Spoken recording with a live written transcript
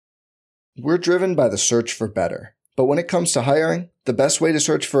We're driven by the search for better. But when it comes to hiring, the best way to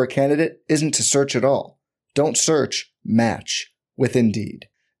search for a candidate isn't to search at all. Don't search, match with Indeed.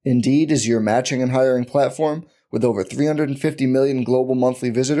 Indeed is your matching and hiring platform with over 350 million global monthly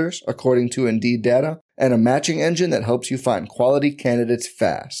visitors, according to Indeed data, and a matching engine that helps you find quality candidates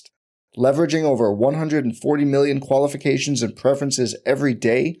fast. Leveraging over 140 million qualifications and preferences every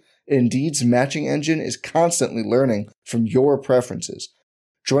day, Indeed's matching engine is constantly learning from your preferences.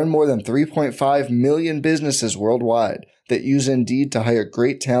 Join more than 3.5 million businesses worldwide that use Indeed to hire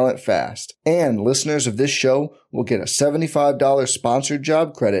great talent fast. And listeners of this show will get a $75 sponsored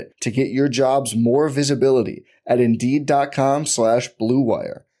job credit to get your jobs more visibility at Indeed.com/Blue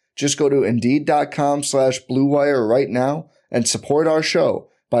Wire. Just go to Indeed.com/Blue Wire right now and support our show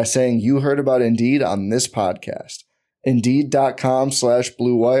by saying you heard about Indeed on this podcast.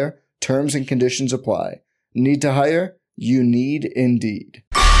 Indeed.com/Blue Wire. Terms and conditions apply. Need to hire? You need Indeed.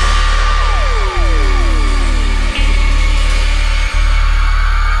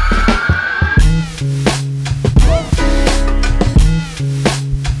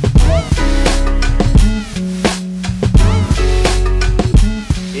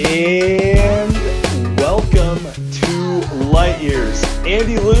 And welcome to Light Years.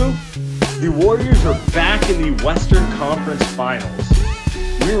 Andy Lou, the Warriors are back in the Western Conference Finals.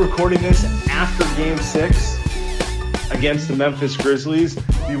 We're recording this after Game 6 against the Memphis Grizzlies.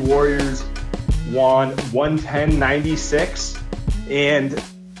 The Warriors won 110-96. And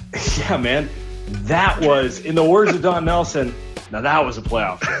yeah, man, that was, in the words of Don Nelson, now that was a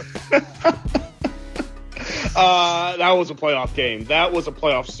playoff game. That was a playoff game. That was a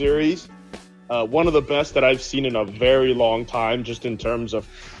playoff series. One of the best that I've seen in a very long time, just in terms of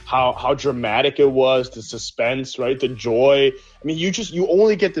how dramatic it was, the suspense, right? The joy. I mean, you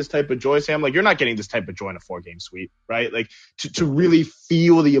only get this type of joy, Sam. Like, you're not getting this type of joy in a 4-game sweep, right? Like, to really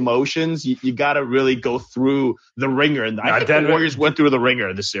feel the emotions, you got to really go through the ringer. And I think the Warriors went through the ringer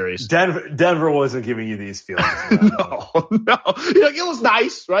in this series. Denver wasn't giving you these feelings. No. Like, it was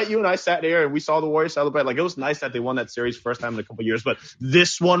nice, right? You and I sat there and we saw the Warriors celebrate. Like, it was nice that they won that series first time in a couple of years. But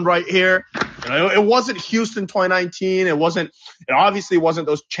this one right here, it wasn't Houston 2019. It obviously wasn't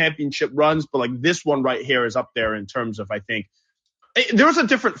those championship runs, but like this one right here is up there in terms of, I think, there was a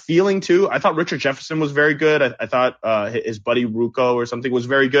different feeling too. I thought Richard Jefferson was very good. I thought his buddy Ruocco or something was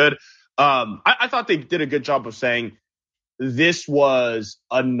very good. I thought they did a good job of saying this was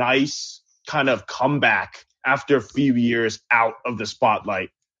a nice kind of comeback after a few years out of the spotlight.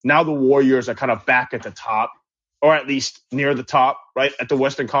 Now the Warriors are kind of back at the top, or at least near the top, right, at the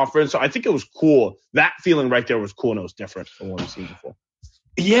Western Conference. So I think it was cool. That feeling right there was cool, and it was different from what we've seen before.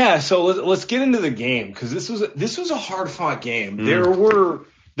 Yeah, so let's get into the game, because this was a hard-fought game. There were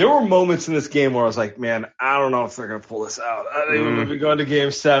moments in this game where I was like, man, I don't know if they're going to pull this out. They would be going to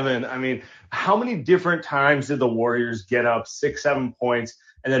Game 7. I mean, how many different times did the Warriors get up 6-7 points,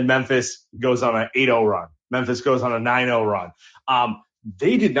 and then Memphis goes on an 8-0 run? Memphis goes on a 9-0 run.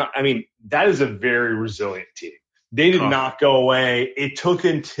 They did not – I mean, that is a very resilient team. They did not go away. It took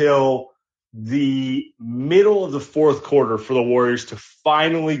until the middle of the fourth quarter for the Warriors to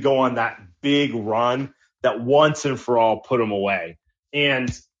finally go on that big run that once and for all put them away.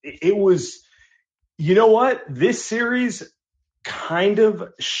 And it was, you know what? This series kind of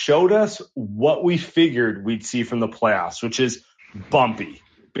showed us what we figured we'd see from the playoffs, which is bumpy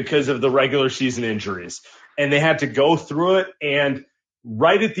because of the regular season injuries. And they had to go through it. And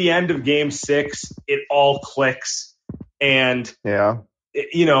right at the end of Game 6, it all clicks. And yeah.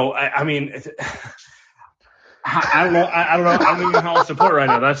 You know, I mean, I don't know. I don't even know how else to put it right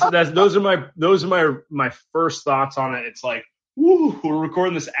now. Those are my first thoughts on it. It's like, woo, we're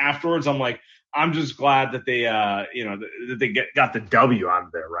recording this afterwards. I'm just glad that they, that they got the W out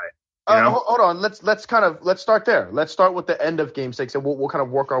of there, right? Hold on. Let's start there. Let's start with the end of Game 6, and we'll kind of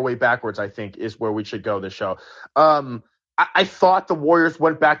work our way backwards. I think is where we should go this show. I thought the Warriors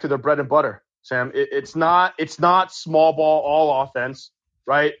went back to their bread and butter, Sam. It's not small ball all offense.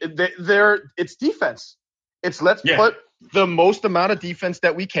 Right? It's defense. It's let's put the most amount of defense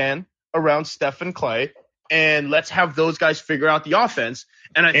that we can around Steph and Clay, and let's have those guys figure out the offense.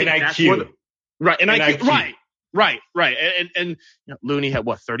 And I think that's where right. And you know, Looney had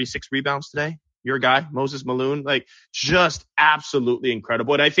 36 rebounds today. Your guy, Moses Malone, like just absolutely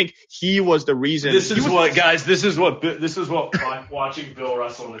incredible. And I think he was the reason. This is what watching Bill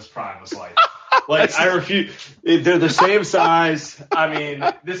Russell in his prime was like. Like, I refuse. They're the same size. I mean,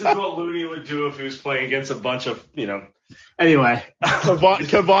 this is what Looney would do if he was playing against a bunch of, Anyway.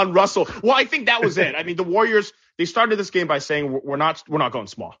 Kevon Russell. Well, I think that was it. I mean, the Warriors, they started this game by saying we're not going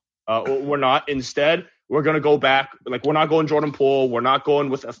small. We're not. Instead, We're going to go back. Like, we're not going Jordan Poole. We're not going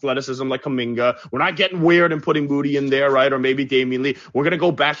with athleticism like Kuminga. We're not getting weird and putting Moody in there, right? Or maybe Damian Lee. We're going to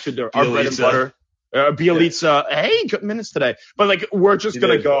go back to our bread and butter. Bielitsa, hey, good minutes today. But, like, we're just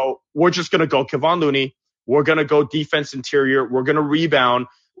going to go Kevon Looney. We're going to go defense interior. We're going to rebound.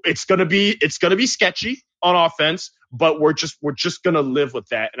 It's going to be sketchy on offense, but we're just going to live with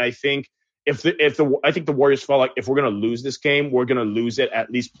that. And I think I think the Warriors felt like if we're going to lose this game, we're going to lose it at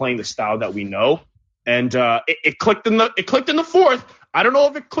least playing the style that we know. And it clicked in the fourth. I don't know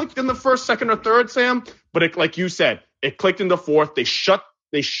if it clicked in the first, second, or third, Sam, but like you said, it clicked in the fourth. They shut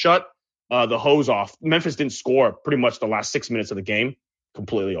the hose off. Memphis didn't score pretty much the last 6 minutes of the game.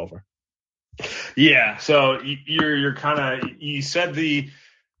 Completely over. Yeah. So you're kind of, you said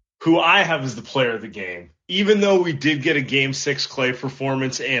who I have as the player of the game, even though we did get a Game 6 Klay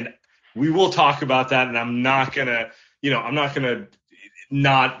performance, and we will talk about that. And I'm not gonna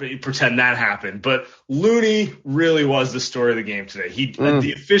not pretend that happened, but Looney really was the story of the game today. He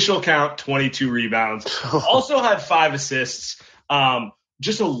the official count, 22 rebounds, also had 5 assists.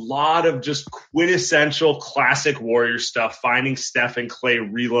 Just a lot of just quintessential classic Warrior stuff, finding Steph and Klay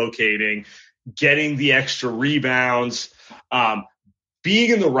relocating, getting the extra rebounds,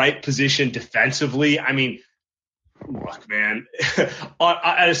 being in the right position defensively. I mean, look, man,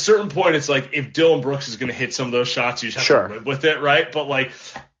 at a certain point, it's like if Dylan Brooks is going to hit some of those shots, you just have to live with it, right? But, like,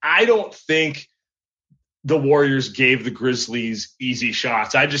 I don't think the Warriors gave the Grizzlies easy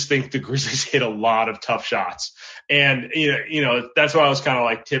shots. I just think the Grizzlies hit a lot of tough shots. And, you know, that's why I was kind of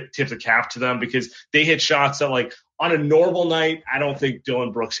like tip the cap to them, because they hit shots that, like, on a normal night, I don't think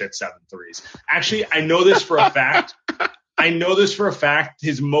Dylan Brooks hit 7 threes. Actually, I know this for a fact.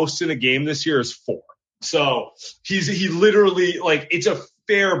 His most in a game this year is 4. So he literally, like, it's a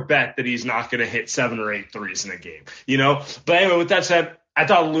fair bet that he's not going to hit 7 or 8 threes in a game, you know? But anyway, with that said, I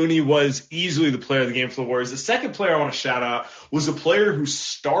thought Looney was easily the player of the game for the Warriors. The second player I want to shout out was a player who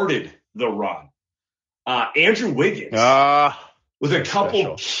started the run, Andrew Wiggins, with a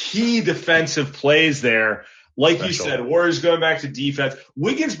couple key defensive plays there. Like you said, Warriors going back to defense.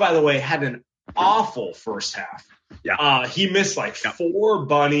 Wiggins, by the way, had an awful first half. Yeah. He missed like 4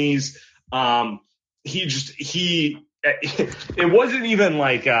 bunnies. It wasn't even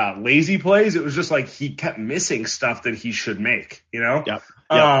like lazy plays. It was just like he kept missing stuff that he should make, you know? Yep.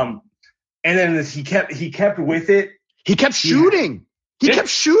 And then he kept with it. He kept shooting. He kept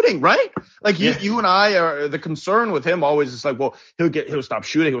shooting, right? Like you and I are, the concern with him always is like, well, he'll stop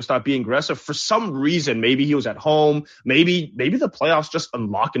shooting. He'll stop being aggressive. For some reason, maybe he was at home. Maybe the playoffs just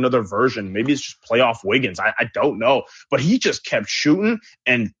unlock another version. Maybe it's just playoff Wiggins. I don't know. But he just kept shooting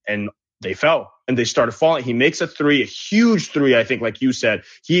and they fell and they started falling. He makes a 3, a huge 3, I think, like you said.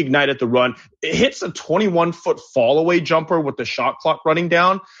 He ignited the run. It hits a 21-foot fall away jumper with the shot clock running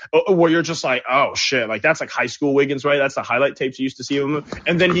down, where you're just like, oh shit, like that's like high school Wiggins, right? That's the highlight tapes you used to see him.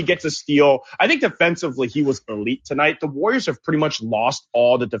 And then he gets a steal. I think defensively he was elite tonight. The Warriors have pretty much lost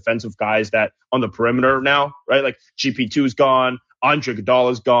all the defensive guys that on the perimeter now, right? Like GP2's gone, Andre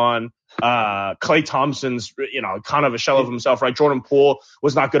Iguodala's gone. Klay Thompson's, kind of a shell of himself, right? Jordan Poole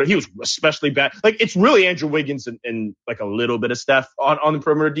was not good. He was especially bad. Like, it's really Andrew Wiggins and like a little bit of Steph on the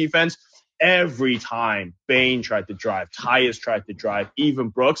perimeter defense. Every time Bane tried to drive, Tyus tried to drive, even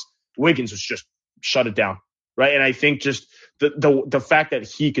Brooks, Wiggins was just shut it down, right? And I think just the fact that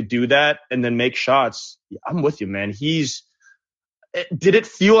he could do that and then make shots, I'm with you, man. Did it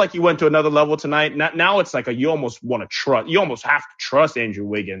feel like he went to another level tonight? Now it's like you almost have to trust Andrew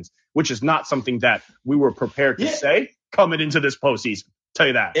Wiggins, which is not something that we were prepared to say coming into this postseason. Tell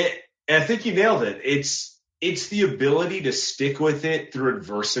you that. And I think you nailed it. It's the ability to stick with it through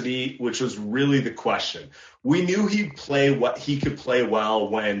adversity, which was really the question. We knew he could play well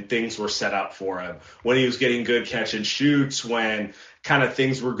when things were set up for him, when he was getting good catch and shoots, when kind of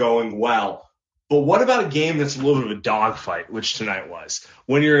things were going well. But what about a game that's a little bit of a dogfight, which tonight was?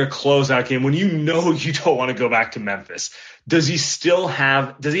 When you're in a closeout game, when you know you don't want to go back to Memphis, does he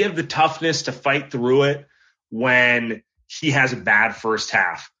have the toughness to fight through it when he has a bad first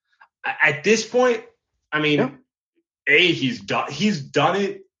half? At this point, I mean, he's done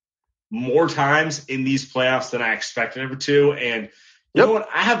it more times in these playoffs than I expected him to, and you know what?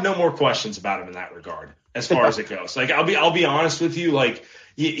 I have no more questions about him in that regard as far as it goes. Like, I'll be honest with you, like,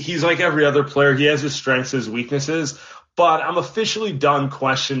 he's like every other player. He has his strengths, his weaknesses. but I'm officially done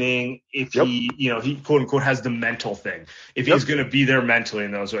questioning if he quote unquote has the mental thing, if he's going to be there mentally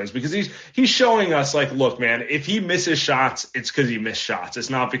in those ways, because he's showing us like, look, man, if he misses shots, it's because he missed shots. It's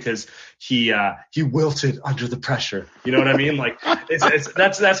not because he wilted under the pressure. You know what I mean? Like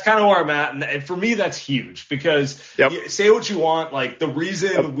that's kind of where I'm at. And for me, that's huge because say what you want. Like the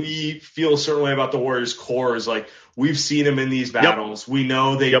reason we feel a certain way about the Warriors core is like, we've seen them in these battles. We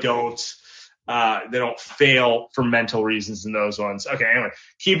know they don't fail for mental reasons in those ones. Okay, anyway,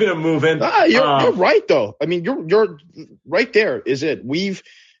 keeping it moving. You're right though. I mean, you're right there. Is it? We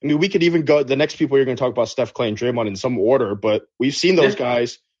could even go the next people you're going to talk about, Steph, Clay, and Draymond in some order, but we've seen those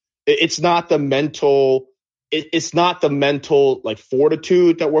guys. It's not the mental. It's not the mental like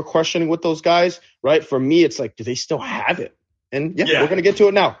fortitude that we're questioning with those guys, right? For me, it's like, do they still have it? And we're going to get to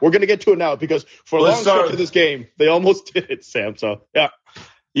it now. We're going to get to it now because for a long stretch of this game, they almost did it, Sam. So yeah.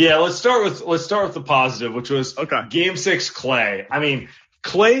 Let's start with the positive, which was Game 6 Clay. I mean,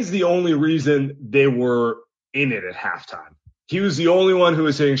 Clay's the only reason they were in it at halftime. He was the only one who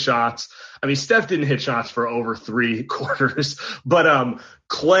was hitting shots. I mean, Steph didn't hit shots for over 3 quarters, but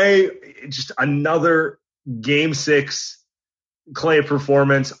Clay, just another Game 6 Clay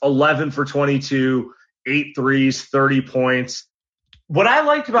performance, 11 for 22, 8 threes, 30 points. What I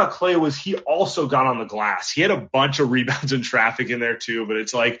liked about Clay was he also got on the glass. He had a bunch of rebounds and traffic in there too, but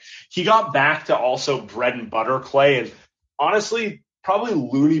it's like he got back to also bread and butter Clay. And honestly, probably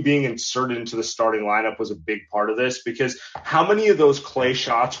Looney being inserted into the starting lineup was a big part of this, because how many of those Clay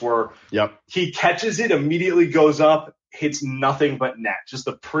shots were he catches it, immediately goes up, hits nothing but net. Just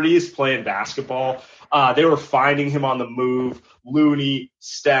the prettiest play in basketball. They were finding him on the move. Looney,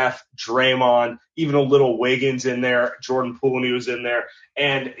 Steph, Draymond, even a little Wiggins in there. Jordan Poole was in there.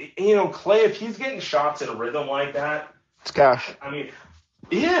 And, Clay, if he's getting shots in a rhythm like that, it's cash. I mean,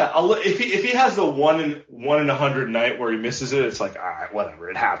 yeah, if he has the 1 in 100 night where he misses it, it's like, all right, whatever,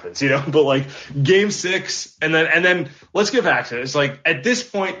 it happens, But like Game 6, and then let's get back to it. It's like at this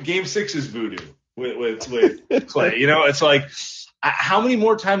point, Game 6 is voodoo with Clay. It's like, how many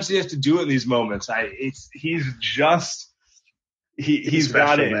more times do you have to do it in these moments? He's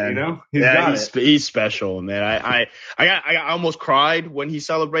got it, man. He's he's special, man. I almost cried when he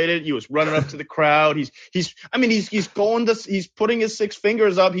celebrated. He was running up to the crowd. He's putting his 6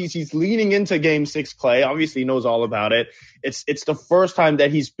 fingers up. He's leaning into Game 6. Clay obviously knows all about it. It's the first time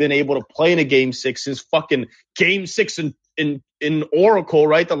that he's been able to play in a Game 6 since fucking Game 6 in Oracle,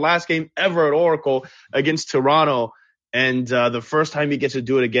 right? The last game ever at Oracle against Toronto. And the first time he gets to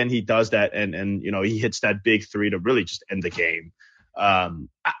do it again, he does that. And he hits that big 3 to really just end the game.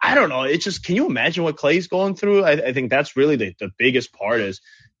 I don't know. It's just, can you imagine what Clay's going through? I think that's really the biggest part is,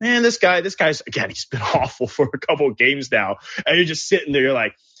 man, this guy's, again, he's been awful for a couple of games now. And you're just sitting there, you're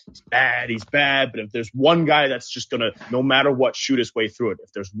like, he's bad. But if there's one guy that's just going to, no matter what, shoot his way through it.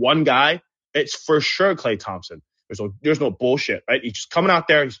 If there's one guy, it's for sure Klay Thompson. There's no bullshit, right? He's just coming out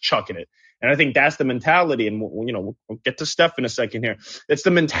there, he's chucking it. And I think that's the mentality. And, we'll get to Steph in a second here. It's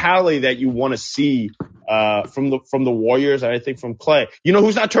the mentality that you want to see from the Warriors, and I think from Klay. You know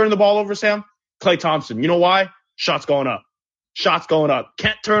who's not turning the ball over, Sam? Klay Thompson. You know why? Shots going up.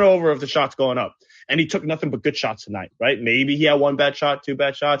 Can't turn over if the shot's going up. And he took nothing but good shots tonight, right? Maybe he had 1 bad shot, 2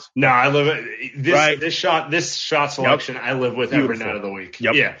 bad shots. No, I live it. This shot selection, I live with every night of the week.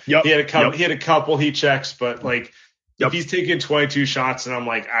 Yep. Yeah. Yep. He had a couple he checks, but like, if he's taking 22 shots and I'm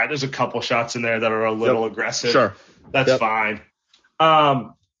like, all right, there's a couple shots in there that are a little aggressive. Sure. That's fine.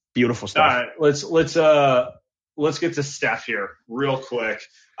 Beautiful stuff. All right, let's get to Steph here real quick.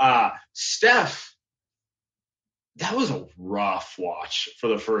 Steph, that was a rough watch for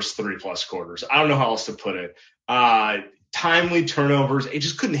the first 3+ quarters. I don't know how else to put it. Timely turnovers. He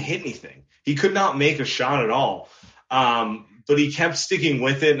just couldn't hit anything. He could not make a shot at all. But he kept sticking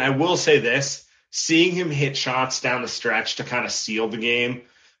with it. And I will say this, seeing him hit shots down the stretch to kind of seal the game,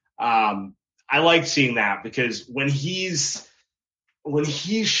 I like seeing that, because when he's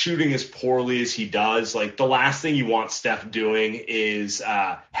shooting as poorly as he does, like, the last thing you want Steph doing is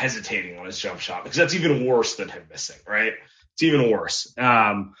hesitating on his jump shot, because that's even worse than him missing, right? It's even worse.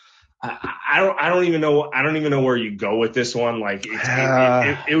 I don't even know where you go with this one. Like,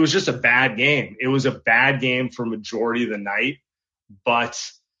 it was just a bad game. It was a bad game for majority of the night, but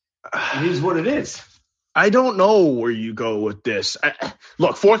it is what it is. I don't know where you go with this.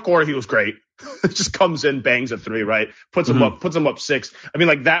 Look, fourth quarter, he was great. Just comes in, bangs a 3, right? Puts him up 6. I mean,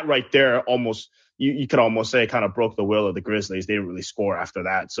 like, that right there, almost, you could almost say kind of broke the will of the Grizzlies. They didn't really score after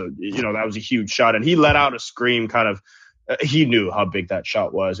that. So, that was a huge shot. And he let out a scream, kind of, he knew how big that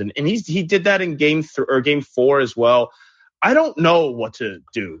shot was. And he did that in game 4 as well. I don't know what to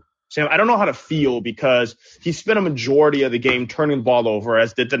do, Sam, I don't know how to feel because he spent a majority of the game turning the ball over,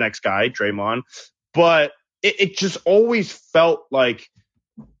 as did the next guy, Draymond. But it just always felt like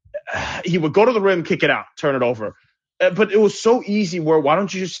he would go to the rim, kick it out, turn it over. But it was so easy where why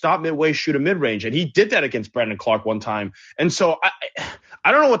don't you just stop midway, shoot a mid-range? And he did that against Brandon Clark one time. And so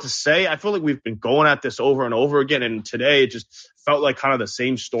I don't know what to say. I feel like we've been going at this over and over again. And today it just felt like kind of the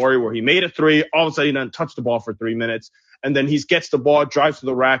same story where he made a three. All of a sudden he doesn't touch the ball for 3 minutes. And then he gets the ball, drives to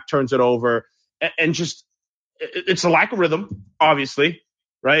the rack, turns it over. And just it's a lack of rhythm, obviously,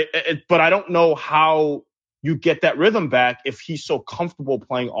 right? But I don't know how you get that rhythm back if he's so comfortable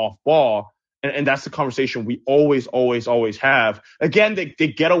playing off ball. And that's the conversation we always have. Again, they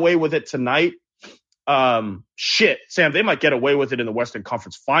get away with it tonight. Sam, they might get away with it in the Western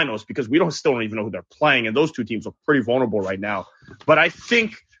Conference Finals because we still don't even know who they're playing. And those two teams are pretty vulnerable right now. But I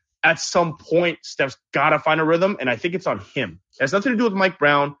think at some point, Steph's got to find a rhythm. And I think it's on him. It has nothing to do with Mike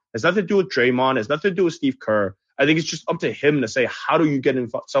Brown. It has nothing to do with Draymond. It has nothing to do with Steve Kerr. I think it's just up to him to say, how do you get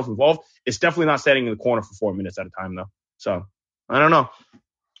yourself involved? It's definitely not standing in the corner for 4 minutes at a time, though. So I don't know.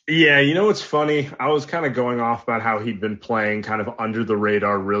 Yeah, you know what's funny? I was kind of going off about how he'd been playing kind of under the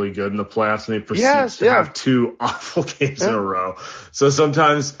radar really good in the playoffs, and he proceeds to have 2 awful games in a row. So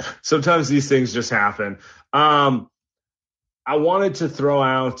sometimes these things just happen. I wanted to throw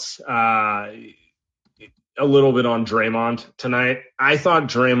out a little bit on Draymond tonight. I thought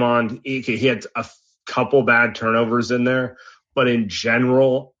Draymond, he had a couple bad turnovers in there, but in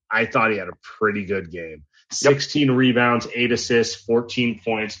general, I thought he had a pretty good game. 16 rebounds, 8 assists, 14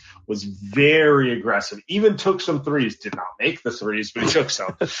 points, was very aggressive. Even took some threes. Did not make the threes, but he took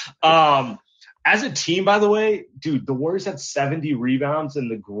some. As a team, by the way, dude, the Warriors had 70 rebounds and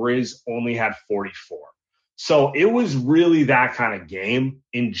the Grizz only had 44. So it was really that kind of game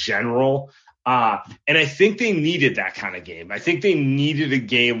in general. And I think they needed that kind of game. I think they needed a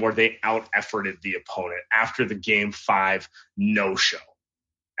game where they out-efforted the opponent after the Game 5 no-show.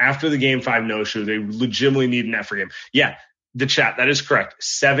 After the Game 5 no-show, they legitimately need an effort game. Yeah, the chat, that is correct.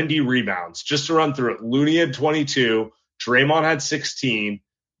 70 rebounds. Just to run through it, Looney had 22, Draymond had 16,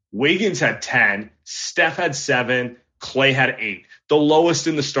 Wiggins had 10, Steph had 7, Clay had 8. The lowest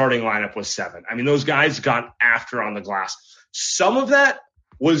in the starting lineup was 7. I mean, those guys got after on the glass. Some of that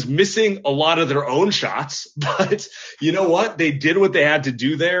was missing a lot of their own shots, but you know what? They did what they had to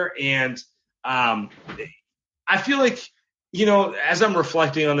do there, and I feel like, you know, as I'm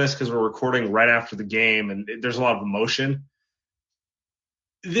reflecting on this, because we're recording right after the game and there's a lot of emotion,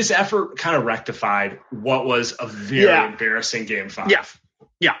 this effort kind of rectified what was a very embarrassing Game 5.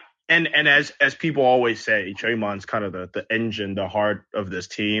 Yeah. And as people always say, Draymond's kind of the engine, the heart of this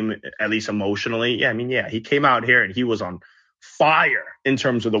team, at least emotionally. Yeah, I mean, he came out here and he was on fire in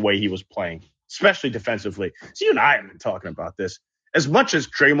terms of the way he was playing, especially defensively. So you and I have been talking about this. As much as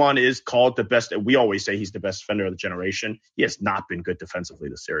Draymond is called the best, we always say he's the best defender of the generation, he has not been good defensively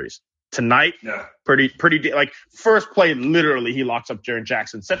this series. Tonight, pretty like first play, literally, he locks up Jaren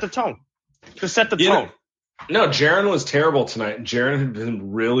Jackson. Set the tone. Just set the tone. No, Jaren was terrible tonight. Jaren had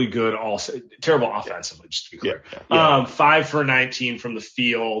been really good also. Terrible offensively, just to be clear. 5 for 19 from the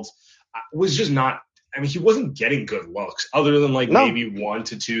field. Was just not, I mean, he wasn't getting good looks other than maybe 1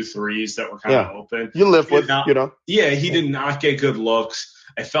 to 2 threes that were kind of open. You live with, Yeah, he did not get good looks.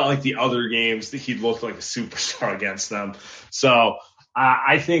 I felt like the other games that he looked like a superstar against them. So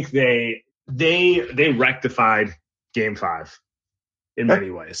I think they rectified Game 5 in many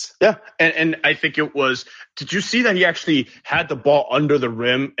ways. Yeah, and I think it was, did you see that he actually had the ball under the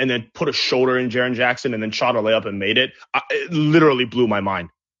rim and then put a shoulder in Jaren Jackson and then shot a layup and made it? It literally blew my mind.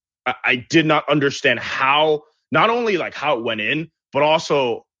 I did not understand how, not only how it went in, but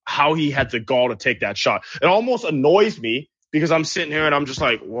also how he had the gall to take that shot. It almost annoys me because I'm sitting here and I'm just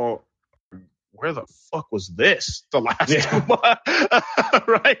like, well, where the fuck was this the last 2 months?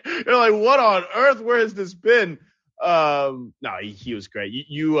 Right? You're like, what on earth? Where has this been? No, he was great.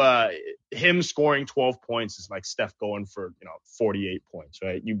 Him scoring 12 points is like Steph going for 48 points,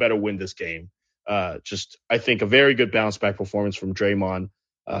 right? You better win this game. I think a very good bounce back performance from Draymond.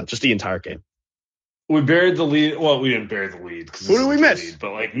 Just the entire game. We buried the lead. Well, we didn't bury the lead. Who did we miss? Lead,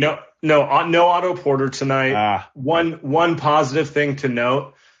 but no Otto Porter tonight. One positive thing to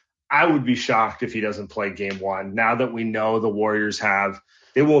note. I would be shocked if he doesn't play Game 1. Now that we know the Warriors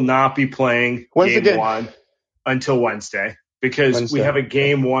they will not be playing Game 1 until Wednesday because we have a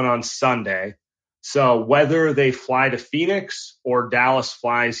Game 1 on Sunday. So whether they fly to Phoenix or Dallas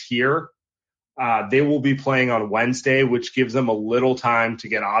flies here, they will be playing on Wednesday, which gives them a little time to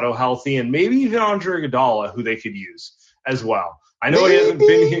get Otto healthy and maybe even Andre Iguodala, who they could use as well. I know he hasn't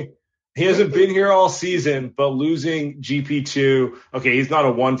been here. He hasn't been here all season, but losing GP2, okay, he's not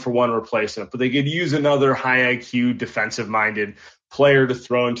a one-for-one replacement, but they could use another high IQ, defensive-minded player to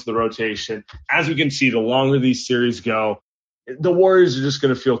throw into the rotation. As we can see, the longer these series go, the Warriors are just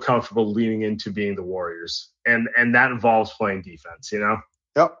going to feel comfortable leaning into being the Warriors, and that involves playing defense, you know?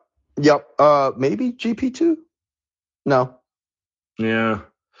 Yep. Maybe GP2? No. Yeah.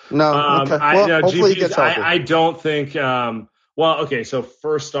 No. Okay. Well, hopefully he gets healthy. I don't think well, okay, so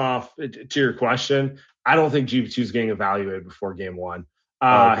first off, to your question, I don't think GP2 is getting evaluated before game 1.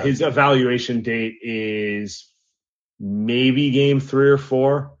 Okay. His evaluation date is maybe game 3 or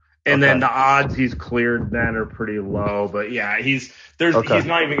 4. And then the odds he's cleared then are pretty low. But yeah, he's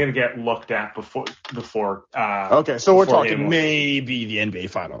not even going to get looked at before. Okay, so we're talking maybe the NBA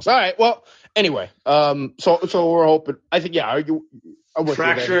Finals. All right. Well, anyway, so we're hoping. I think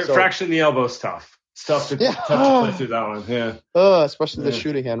fracturing the elbow is tough. It's tough to play through that one. Yeah. Especially the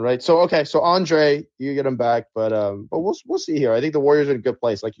shooting hand, right? So so Andre, you get him back, but we'll see here. I think the Warriors are in a good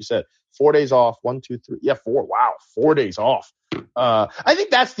place, like you said. 4 days off. 1, 2, 3. Yeah, 4. Wow, 4 days off. I think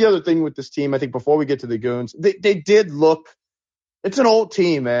that's the other thing with this team. I think before we get to the Goons, they did look. It's an old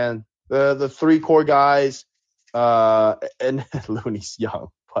team, man. The 3 core guys, and Looney's young,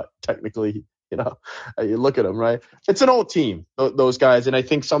 but technically, you look at him, right? It's an old team, those guys, and I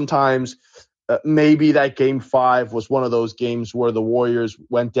think sometimes maybe that game 5 was one of those games where the Warriors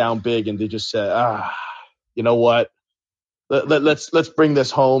went down big and they just said, you know what? Let's bring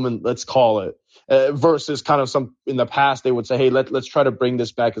this home and let's call it. Versus kind of some in the past, they would say, hey, let's try to bring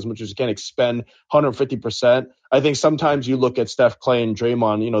this back as much as you can, expend 150%. I think sometimes you look at Steph, Clay, and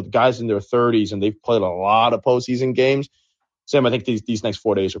Draymond, the guys in their 30s, and they've played a lot of postseason games. Sam, I think these next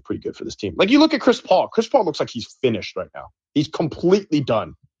 4 days are pretty good for this team. Like, you look at Chris Paul. Chris Paul looks like he's finished right now. He's completely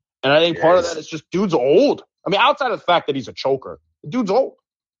done. And I think part of that is just dude's old. I mean, outside of the fact that he's a choker, the dude's old.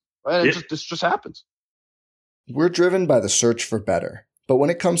 Right? And this just happens. We're driven by the search for better. But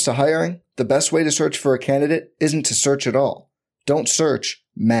when it comes to hiring, the best way to search for a candidate isn't to search at all. Don't search,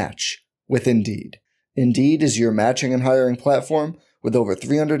 match with Indeed. Indeed is your matching and hiring platform with over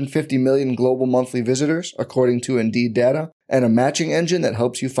 350 million global monthly visitors, according to Indeed data, and a matching engine that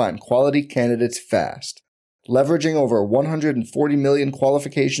helps you find quality candidates fast. Leveraging over 140 million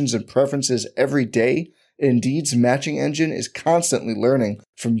qualifications and preferences every day, Indeed's matching engine is constantly learning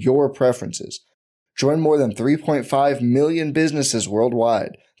from your preferences. Join more than 3.5 million businesses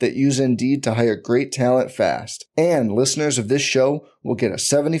worldwide that use Indeed to hire great talent fast. And listeners of this show will get a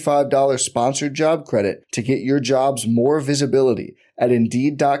 $75 sponsored job credit to get your jobs more visibility at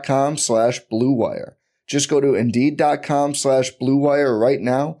Indeed.com/Blue Wire. Just go to Indeed.com/Blue Wire right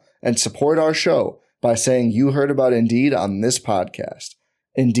now and support our show by saying you heard about Indeed on this podcast.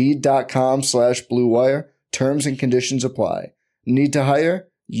 Indeed.com/Blue Wire. Terms and conditions apply. Need to hire?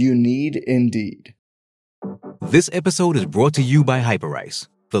 You need Indeed. This episode is brought to you by Hyperice,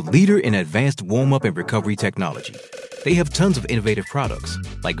 the leader in advanced warm-up and recovery technology. They have tons of innovative products,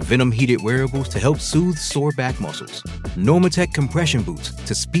 like Venom-heated wearables to help soothe sore back muscles, Normatec compression boots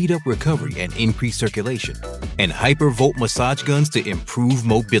to speed up recovery and increase circulation, and Hypervolt massage guns to improve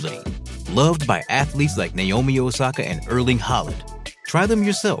mobility. Loved by athletes like Naomi Osaka and Erling Haaland. Try them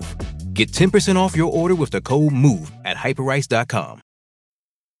yourself. Get 10% off your order with the code MOVE at Hyperice.com.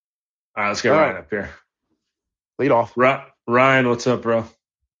 All right, let's get Ryan up here. Lead off. Ryan, what's up, bro?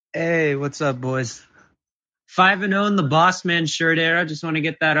 Hey, what's up, boys? 5-0 in the boss man shirt era. Just want to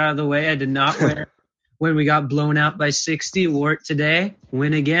get that out of the way. I did not wear when we got blown out by 60. Wore it today.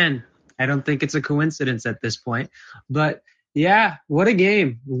 Win again. I don't think it's a coincidence at this point. But, yeah, what a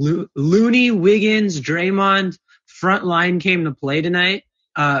game. Looney, Wiggins, Draymond, front line came to play tonight.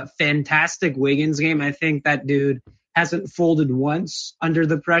 Fantastic Wiggins game. I think that dude hasn't folded once under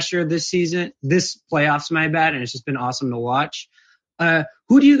the pressure this season. This playoffs, my bad, and it's just been awesome to watch.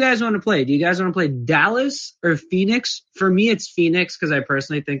 Who do you guys want to play? Do you guys want to play Dallas or Phoenix? For me, it's Phoenix because I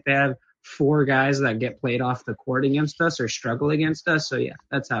personally think they have 4 guys that get played off the court against us or struggle against us. So, yeah,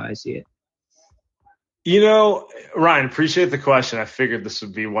 that's how I see it. Ryan, appreciate the question. I figured this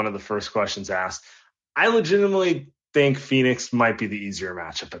would be one of the first questions asked. I legitimately think Phoenix might be the easier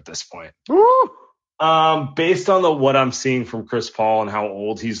matchup at this point. Woo! Based on what I'm seeing from Chris Paul and how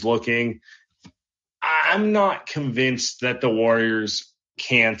old he's looking, I'm not convinced that the Warriors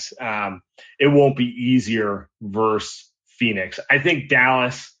can't. It won't be easier versus Phoenix. I think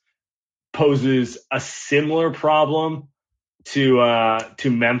Dallas poses a similar problem to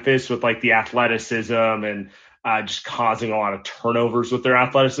Memphis with like the athleticism and just causing a lot of turnovers with their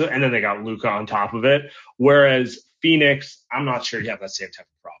athleticism, and then they got Luka on top of it. Whereas Phoenix, I'm not sure you have that same type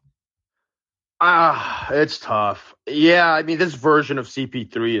of problem. It's tough. Yeah, I mean, this version of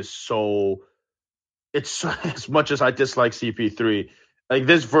CP3 is so. It's as much as I dislike CP3. Like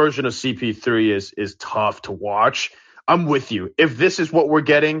this version of CP3 is tough to watch. I'm with you. If this is what we're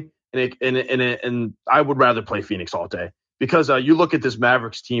getting, and I would rather play Phoenix all day because you look at this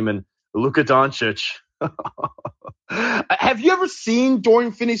Mavericks team and Luka Doncic. Have you ever seen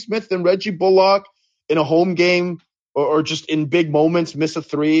Dorian Finney-Smith and Reggie Bullock in a home game or just in big moments miss a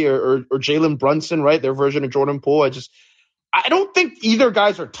three or Jalen Brunson, right? Their version of Jordan Poole. I don't think either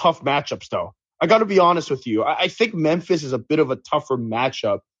guys are tough matchups, though. I got to be honest with you. I think Memphis is a bit of a tougher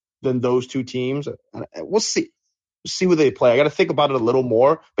matchup than those two teams. We'll see. We'll see who they play. I got to think about it a little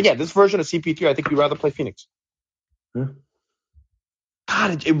more. But yeah, this version of CP3, I think you'd rather play Phoenix.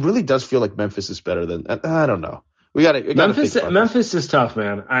 God, it really does feel like Memphis is better than. I don't know. We got to. Memphis is tough,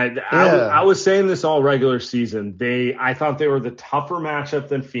 man. I was saying this all regular season. I thought they were the tougher matchup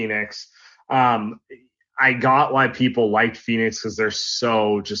than Phoenix. I got why people liked Phoenix because they're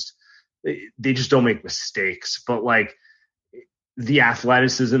so they just don't make mistakes. But like the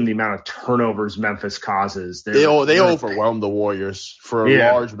athleticism, the amount of turnovers Memphis causes, they overwhelmed the Warriors for a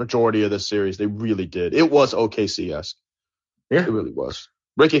large majority of the series. They really did. It was OKC-esque. Yeah, it really was.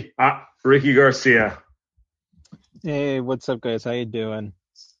 Ricky Garcia. Hey, what's up, guys? How you doing?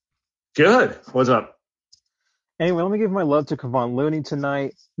 Good. What's up? Anyway, let me give my love to Kevon Looney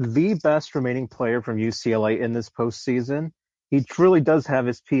tonight, the best remaining player from UCLA in this postseason. He truly does have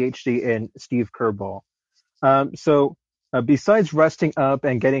his PhD in Steve Kerr ball. So besides resting up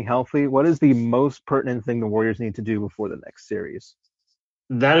and getting healthy, what is the most pertinent thing the Warriors need to do before the next series?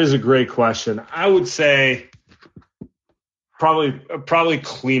 That is a great question. I would say probably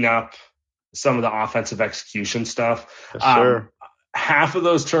clean up some of the offensive execution stuff. Yes, sir. Half of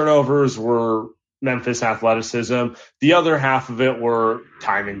those turnovers were Memphis athleticism. The other half of it were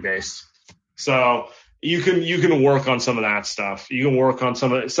timing based. So you can work on some of that stuff. You can work on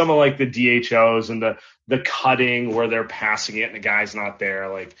some of like the DHOs and the cutting where they're passing it and the guy's not there.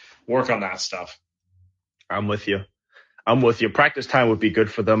 Like work on that stuff. I'm with you. Practice time would be good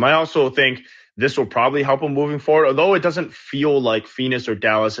for them. I also think this will probably help them moving forward, although it doesn't feel like Phoenix or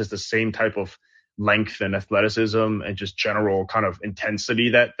Dallas has the same type of length and athleticism and just general kind of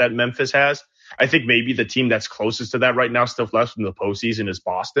intensity that Memphis has. I think maybe the team that's closest to that right now, still left from the postseason, is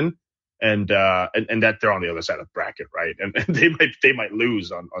Boston, and that they're on the other side of the bracket, right? And they might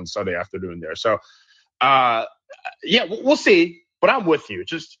lose on Sunday afternoon there. So, we'll see. But I'm with you.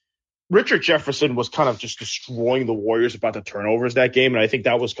 Just Richard Jefferson was kind of just destroying the Warriors about the turnovers that game, and I think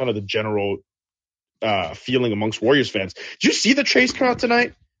that was kind of the general feeling amongst Warriors fans. Did you see the Chase crowd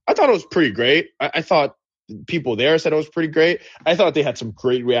tonight? I thought it was pretty great. I thought people there said it was pretty great. I thought they had some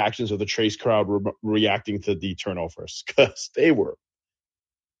great reactions of the Trace crowd reacting to the turnovers because they were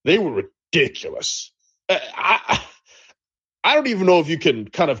ridiculous. I don't even know if you can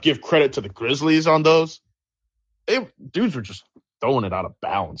kind of give credit to the Grizzlies on those. Dudes were just throwing it out of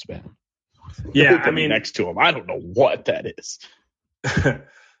bounds, man. Yeah, I mean, next to him, I don't know what that is.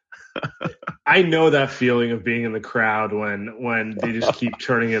 I know that feeling of being in the crowd when they just keep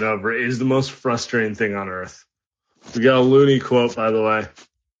turning it over. It is the most frustrating thing on earth. We got a Looney quote, by the way.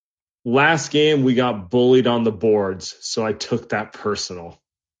 Last game, we got bullied on the boards, so I took that personal.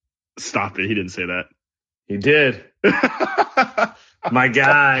 Stop it. He didn't say that. He did. My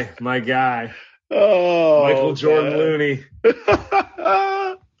guy. Oh, Michael Jordan Looney.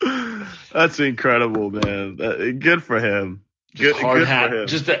 That's incredible, man. Good for him. Good for him.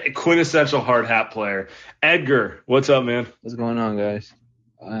 Just a quintessential hard hat player. Edgar, what's up, man? What's going on, guys?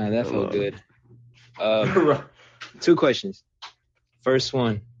 That felt good. 2 questions. First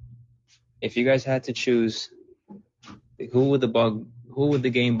one, if you guys had to choose, who would the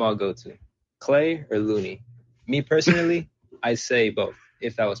game ball go to? Clay or Looney? Me personally, I say both,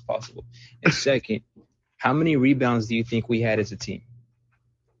 if that was possible. And second, how many rebounds do you think we had as a team?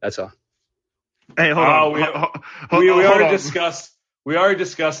 That's all. Hey, hold on. We already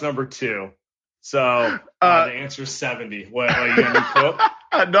discussed number 2. So the answer is 70. What you got a new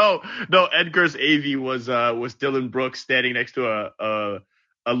quote? No. Edgar's AV was Dylan Brooks standing next to a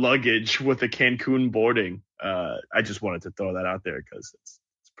luggage with a Cancun boarding. I just wanted to throw that out there because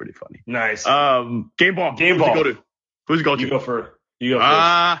it's pretty funny. Nice. Game ball. Who's going to? You go first.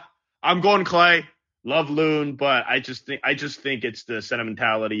 I'm going Clay. Love Loon, but I just think it's the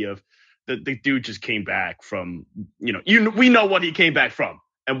sentimentality of the dude just came back from, we know what he came back from,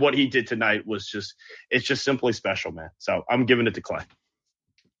 and what he did tonight was it's just simply special, man. So I'm giving it to Clay.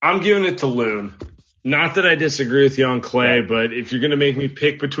 I'm giving it to Loon. Not that I disagree with you on Clay, but if you're going to make me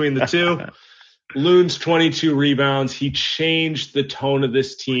pick between the two, Loon's 22 rebounds. He changed the tone of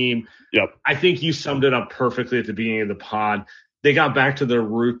this team. Yep. I think you summed it up perfectly at the beginning of the pod. They got back to their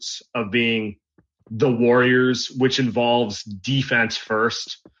roots of being the Warriors, which involves defense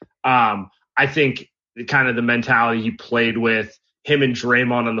first. I think kind of the mentality he played with, him and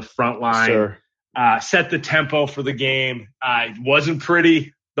Draymond on the front line, set the tempo for the game. It wasn't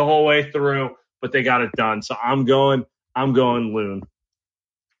pretty the whole way through, but they got it done. So I'm going Loon.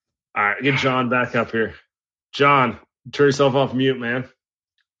 All right, get John back up here. John, turn yourself off mute, man.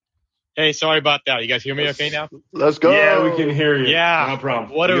 Hey, sorry about that. You guys hear me okay now? Let's go. Yeah, we can hear you. Yeah. No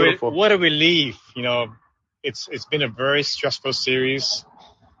problem. What a relief. It's been a very stressful series.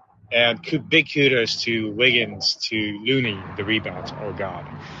 And big kudos to Wiggins, to Looney, the rebounds. Oh, God.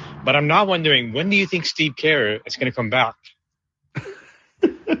 But I'm not wondering, when do you think Steve Kerr is going to come back?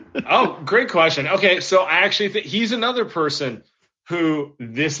 Oh, great question. Okay, so I actually think he's another person who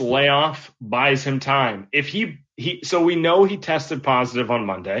this layoff buys him time. If so we know he tested positive on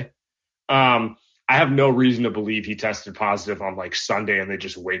Monday. I have no reason to believe he tested positive on like Sunday and they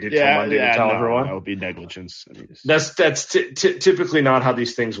just waited till Monday to tell everyone. That would be negligence. That's typically not how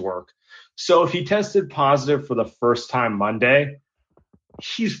these things work. So if he tested positive for the first time Monday,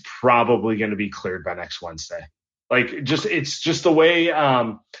 he's probably going to be cleared by next Wednesday. It's just the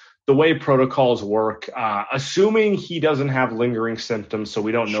way protocols work. Assuming he doesn't have lingering symptoms, so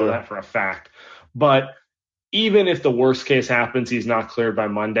we don't know that for a fact. But even if the worst case happens, he's not cleared by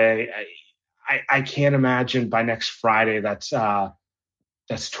Monday. I can't imagine by next Friday that's 11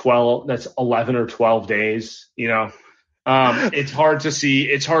 or 12 days. It's hard to see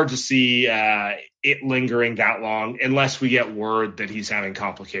it lingering that long unless we get word that he's having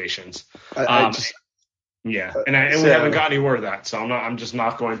complications. We haven't got any word of that, so I'm just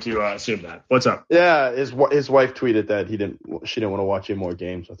not going to assume that. What's up? Yeah, his wife tweeted that she didn't want to watch any more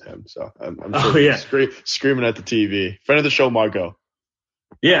games with him. So I'm sure screaming at the TV. Friend of the show, Margot.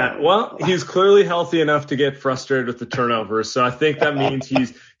 Yeah, well, he's clearly healthy enough to get frustrated with the turnovers, so I think that means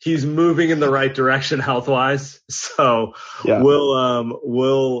he's moving in the right direction health-wise. So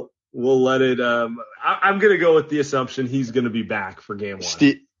we'll let it. I'm gonna go with the assumption he's gonna be back for game 1.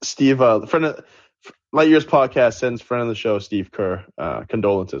 Steve, friend of Lightyear's podcast sends friend of the show Steve Kerr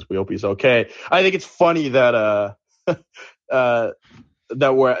condolences. We hope he's okay. I think it's funny that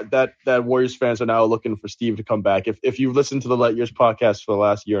that Warriors fans are now looking for Steve to come back. If you've listened to the Lightyear's podcast for the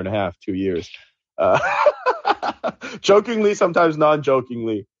last year and a half, 2 years, jokingly, sometimes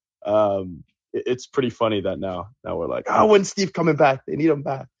non-jokingly, it's pretty funny that now we're like, when's Steve coming back? They need him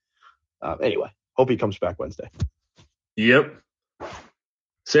back. Anyway, hope he comes back Wednesday. Yep.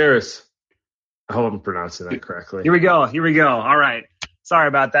 Saris, I hope I'm pronouncing that correctly. Here we go. All right. Sorry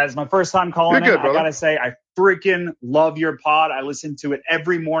about that. It's my first time calling in. I got to say, I freaking love your pod. I listen to it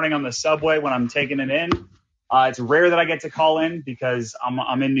every morning on the subway when I'm taking it in. It's rare that I get to call in because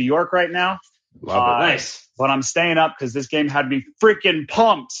I'm in New York right now. Love it. Nice. But I'm staying up because this game had me freaking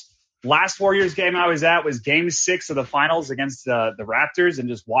pumped. Last Warriors game I was at was game 6 of the finals against the Raptors, and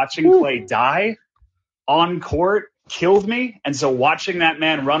just watching Clay die on court killed me. And so watching that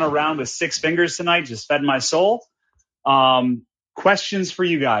man run around with 6 fingers tonight just fed my soul. Questions for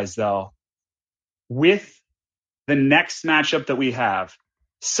you guys, though. With the next matchup that we have,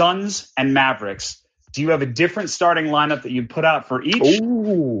 Suns and Mavericks, do you have a different starting lineup that you put out for each?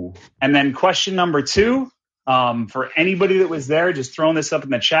 Ooh. And then question number 2, for anybody that was there, just throwing this up in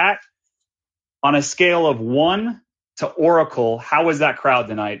the chat, on a scale of 1 to Oracle, how was that crowd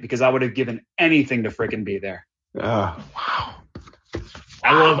tonight? Because I would have given anything to freaking be there. Wow.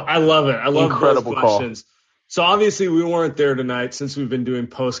 I love it. I love incredible those questions. Call. So obviously we weren't there tonight. Since we've been doing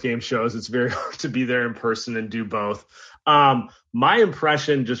post-game shows, it's very hard to be there in person and do both. My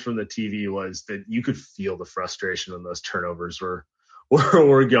impression just from the TV was that you could feel the frustration when those turnovers were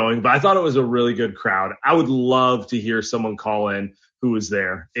going. But I thought it was a really good crowd. I would love to hear someone call in who was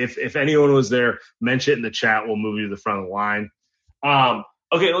there. If anyone was there, mention it in the chat. We'll move you to the front of the line.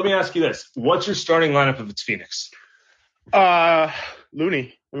 Okay, let me ask you this. What's your starting lineup if it's Phoenix?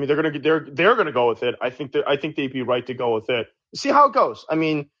 Looney. I mean, they're gonna go with it. I think they'd be right to go with it. See how it goes. I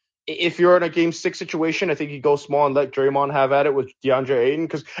mean, if you're in a game 6 situation, I think you go small and let Draymond have at it with DeAndre Ayton.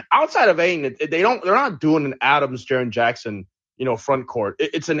 Because outside of Ayton, they're not doing an Adams, Jaren Jackson, front court.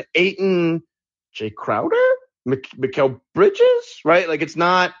 It's an Ayton, Jay Crowder, Mikal Bridges, right? Like it's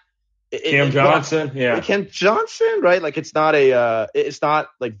not Cam Johnson, Cam Johnson, right? Like it's not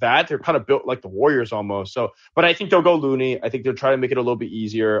like that. They're kind of built like the Warriors almost. So, but I think they'll go Looney. I think they'll try to make it a little bit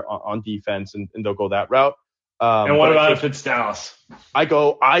easier on defense, and they'll go that route. And what about if it's Dallas? I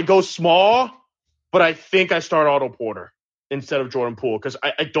go small, but I think I start Otto Porter instead of Jordan Poole because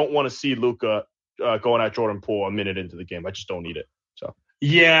I don't want to see Luka going at Jordan Poole a minute into the game. I just don't need it. So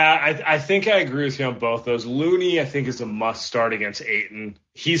yeah, I think I agree with you on both those. Looney, I think, is a must start against Ayton.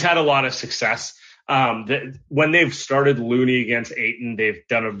 He's had a lot of success. When they've started Looney against Ayton, they've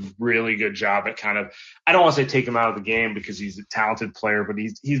done a really good job at kind of, I don't want to say take him out of the game because he's a talented player, but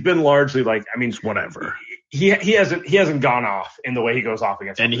he's been largely like, I mean, whatever. He hasn't gone off in the way he goes off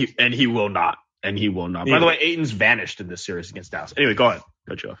against. And he will not. And he will not. Yeah. By the way, Ayton's vanished in this series against Dallas. Anyway, go ahead.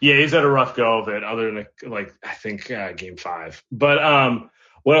 Go, Joe. Yeah, he's had a rough go of it, other than I think game 5. But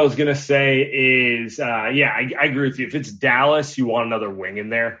what I was gonna say is, I agree with you. If it's Dallas, you want another wing in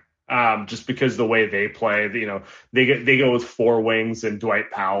there, just because the way they play. They go with 4 wings and Dwight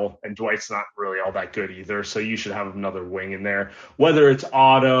Powell, and Dwight's not really all that good either. So you should have another wing in there. Whether it's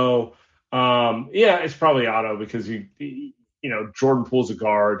Otto, it's probably Otto because Jordan Poole's a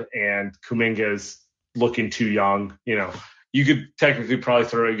guard and Kuminga's looking too young. You could technically probably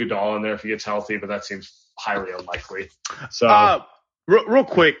throw Iguodala in there if he gets healthy, but that seems highly unlikely. So real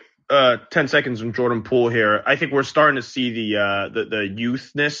quick, 10 seconds on Jordan Poole here. I think we're starting to see the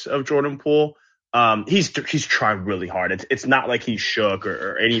youthness of Jordan Poole. He's trying really hard. It's not like he's shook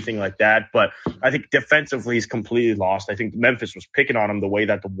or anything like that, but I think defensively he's completely lost. I think Memphis was picking on him the way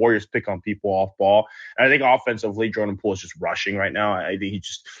that the Warriors pick on people off ball. And I think offensively Jordan Poole is just rushing right now. I think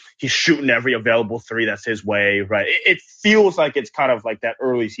he's shooting every available 3 that's his way, right? It feels like it's kind of like that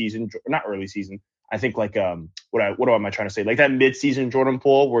early season, not early season. I think like what am I trying to say? Like that mid-season Jordan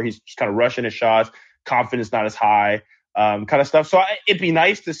Poole where he's just kind of rushing his shots, confidence not as high. Kind of stuff. So it'd be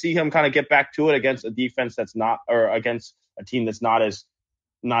nice to see him kind of get back to it against a defense that's not, or against a team that's not as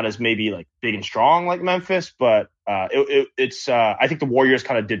maybe like big and strong like Memphis. But it's I think the Warriors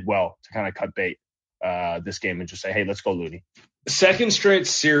kind of did well to kind of cut bait this game and just say, hey, let's go Looney. Second straight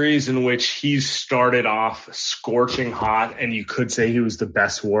series in which he's started off scorching hot, and you could say he was the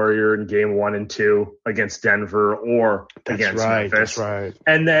best Warrior in game 1 and 2 against Denver or against Memphis. That's right.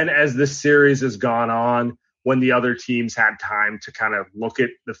 And then as the series has gone on, when the other teams had time to kind of look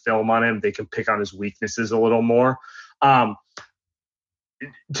at the film on him, they can pick on his weaknesses a little more.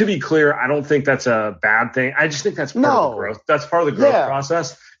 To be clear, I don't think that's a bad thing. I just think that's part of the growth. That's part of the growth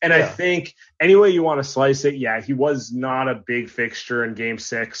process. And I think any way you want to slice it, he was not a big fixture in game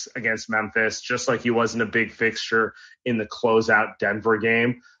 6 against Memphis, just like he wasn't a big fixture in the closeout Denver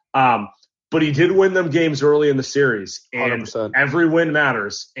game. But he did win them games early in the series, and 100%. Every win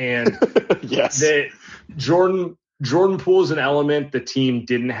matters. And yes. Jordan Poole is an element the team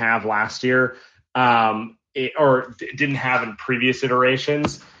didn't have last year, or didn't have in previous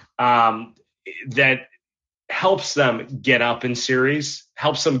iterations, that helps them get up in series,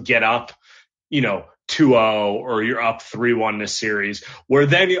 helps them get up, 2-0 or you're up 3-1 in a series, where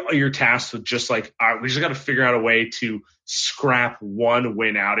then you're tasked with just like, all right, we just got to figure out a way to scrap one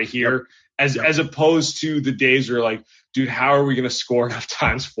win out of here, as opposed to the days where you're like, dude, how are we going to score enough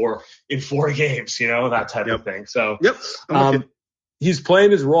times in 4 games, that type of thing. So he's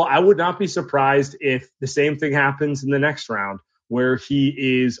playing his role. I would not be surprised if the same thing happens in the next round, where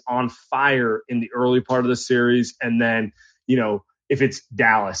he is on fire in the early part of the series. And then, if it's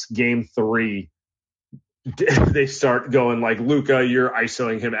Dallas game 3, they start going like, Luka, you're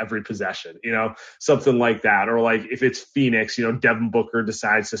isoing him every possession, something like that. Or like if it's Phoenix, Devin Booker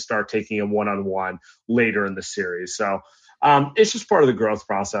decides to start taking him one-on-one later in the series. So it's just part of the growth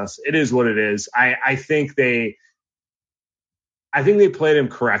process. It is what it is. I think they played him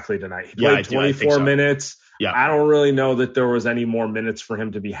correctly tonight. He played 24 minutes. Yeah. I don't really know that there was any more minutes for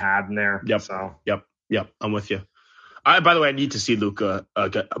him to be had in there. Yep. So. Yep. I'm with you. By the way, I need to see Luka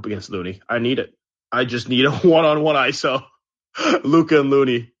get up against Looney. I need it. I just need a one-on-one ISO. Luka and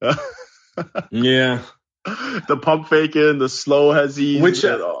Looney. Yeah. The pump faking, the slow hezzy.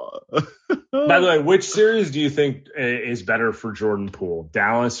 By the way, which series do you think is better for Jordan Poole,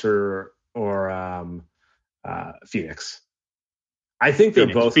 Dallas or Phoenix? I think they're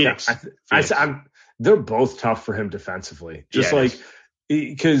both. Phoenix. They're both tough for him defensively.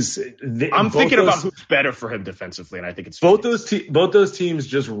 Because I'm thinking about who's better for him defensively, and I think it's both those teams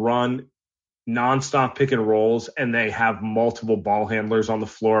just run nonstop pick and rolls, and they have multiple ball handlers on the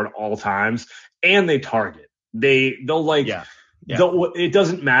floor at all times, and they target. It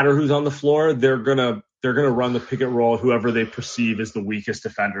doesn't matter who's on the floor. They're gonna run the pick and roll whoever they perceive as the weakest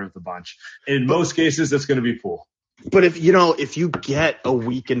defender of the bunch. In most cases, that's going to be Poole. But if you get a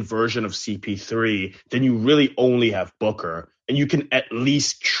weakened version of CP3, then you really only have Booker, and you can at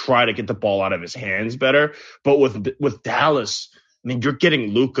least try to get the ball out of his hands better. But with Dallas, I mean, you're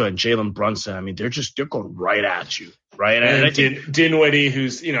getting Luka and Jalen Brunson. I mean, they're going right at you, right? And Dinwiddie,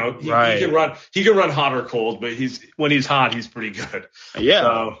 who's he can run hot or cold, but when he's hot, he's pretty good. Yeah,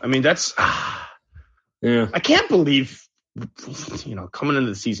 so, I mean that's Yeah. I can't believe, coming into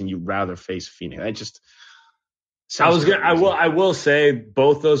the season, you'd rather face Phoenix. I will say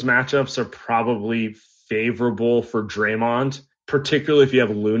both those matchups are probably favorable for Draymond, particularly if you have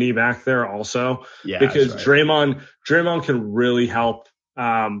Looney back there also, because right. Draymond can really help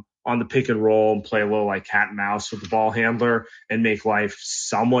on the pick and roll and play a little like cat and mouse with the ball handler and make life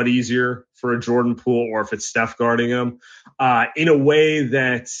somewhat easier for a Jordan Poole, or if it's Steph guarding him, in a way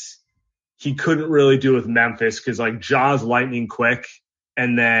that he couldn't really do with Memphis, because like Ja's lightning quick,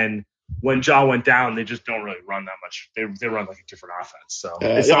 and then when Ja went down, they just don't really run that much. They run like a different offense. So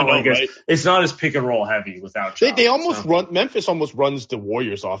it's not as pick and roll heavy without Ja. They almost run. Memphis almost runs the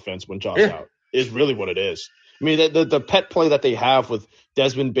Warriors offense when Ja's out. Is really what it is. I mean, the pet play that they have with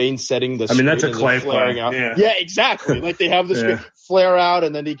Desmond Bain setting the screen. That's a Clay play. Out. Yeah, exactly. Like they have the screen flare out,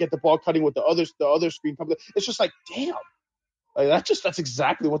 and then they get the ball cutting with the other screen coming. It's just like, damn. Like, that's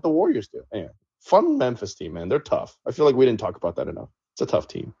exactly what the Warriors do. Anyway, fun Memphis team, man. They're tough. I feel like we didn't talk about that enough. It's a tough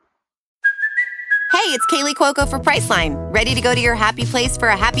team. Hey, it's Kaylee Cuoco for Priceline. Ready to go to your happy place for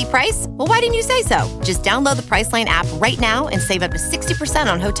a happy price? Well, why didn't you say so? Just download the Priceline app right now and save up to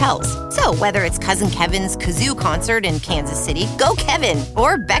 60% on hotels. So whether it's Cousin Kevin's Kazoo Concert in Kansas City, go Kevin,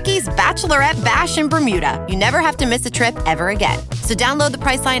 or Becky's Bachelorette Bash in Bermuda, you never have to miss a trip ever again. So download the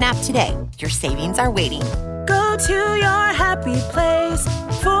Priceline app today. Your savings are waiting. Go to your happy place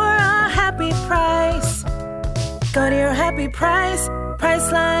for a happy price. Go to your happy price,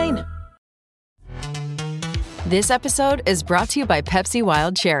 Priceline. This episode is brought to you by Pepsi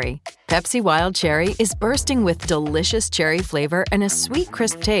Wild Cherry. Pepsi Wild Cherry is bursting with delicious cherry flavor and a sweet,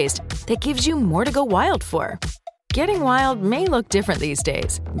 crisp taste that gives you more to go wild for. Getting wild may look different these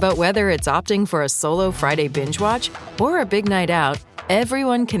days, but whether it's opting for a solo Friday binge watch or a big night out,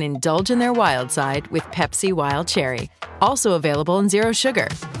 everyone can indulge in their wild side with Pepsi Wild Cherry. Also available in Zero Sugar.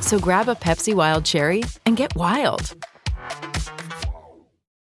 So grab a Pepsi Wild Cherry and get wild.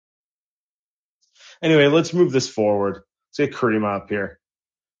 Anyway, let's move this forward. Let's get Karima up here.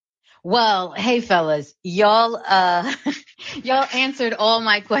 Well, hey fellas, y'all answered all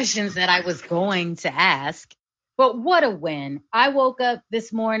my questions that I was going to ask. But what a win. I woke up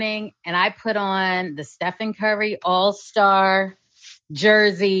this morning and I put on the Stephen Curry All-Star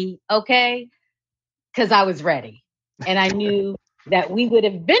jersey, okay? Because I was ready. And I knew that we would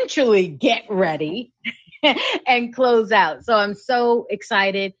eventually get ready and close out. So I'm so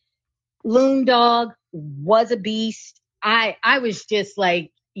excited. Loon Dog was a beast. I was just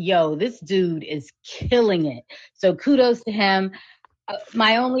like, yo, this dude is killing it. So kudos to him.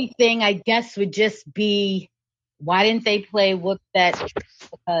 My only thing, I guess, would just be, why didn't they play Whoop That Trick?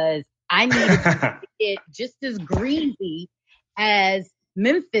 Because I needed to get just as greasy as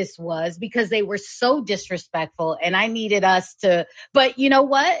Memphis was, because they were so disrespectful, and I needed us to. But you know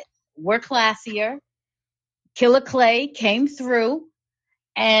what? We're classier. Killer Clay came through.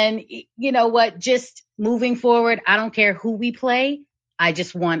 And you know what? Just moving forward, I don't care who we play. I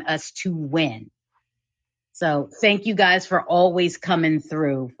just want us to win. So thank you guys for always coming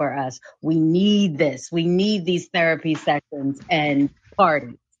through for us. We need this. We need these therapy sessions and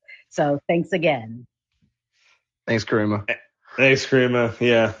parties. So thanks again. Thanks, Karima.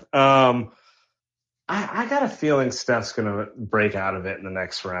 Yeah. I got a feeling Steph's going to break out of it in the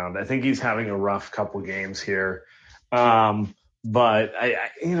next round. I think he's having a rough couple games here. But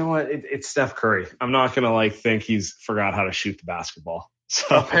you know what? It's Steph Curry. I'm not gonna think he's forgot how to shoot the basketball.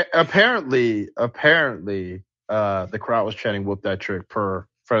 So apparently, the crowd was chanting "Whoop That Trick" per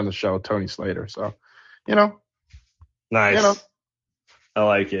friend of the show, Tony Slater. So, nice. I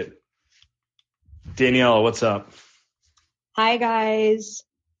like it. Daniela, what's up? Hi guys.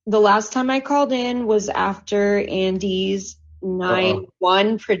 The last time I called in was after Andy's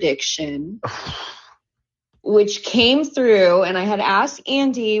 9-1 prediction. Which came through, and I had asked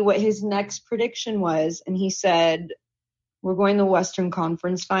Andy what his next prediction was, and he said, we're going to the Western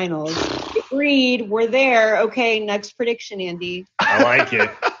Conference Finals. Agreed, we're there. Okay, next prediction, Andy. I like it.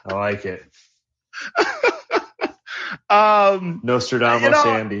 Nostradamus,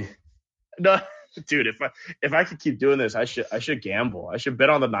 Andy. No, dude, if I could keep doing this, I should gamble. I should bet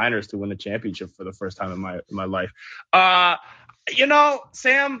on the Niners to win the championship for the first time in my life.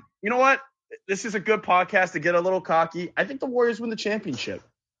 Sam, you know what? This is a good podcast to get a little cocky. I think the Warriors win the championship.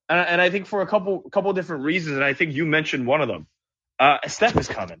 And I think for a couple different reasons, and I think you mentioned one of them. Steph is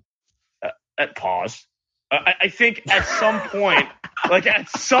coming. Pause. I think at some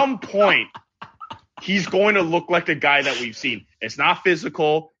point, he's going to look like the guy that we've seen. It's not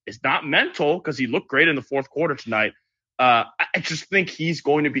physical. It's not mental, because he looked great in the fourth quarter tonight. I just think he's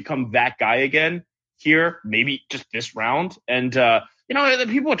going to become that guy again here, maybe just this round. And,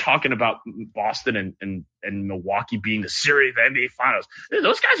 people are talking about Boston and Milwaukee being the series of the NBA Finals.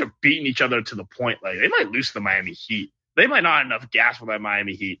 Those guys are beating each other to the point like they might lose to the Miami Heat. They might not have enough gas for that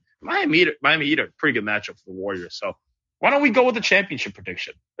Miami Heat. Miami Heat are a pretty good matchup for the Warriors. So why don't we go with the championship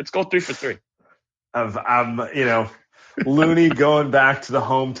prediction? Let's go 3 for 3. Looney going back to the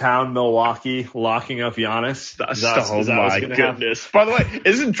hometown Milwaukee, locking up Giannis. My goodness. By the way,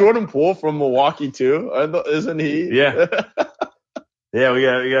 isn't Jordan Poole from Milwaukee too? Isn't he? Yeah. Yeah, we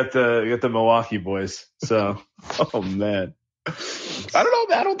got the Milwaukee boys. So, oh man, I don't know,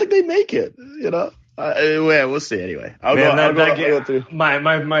 man. I don't think they make it. We'll see anyway. I'll go through.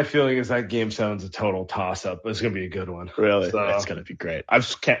 My feeling is that Game 7's a total toss up. It's gonna be a good one. Really, it's gonna be great. I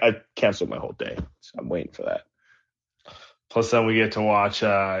canceled my whole day, so I'm waiting for that. Plus, then we get to watch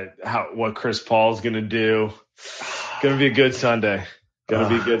what Chris Paul's gonna do. Gonna be a good Sunday.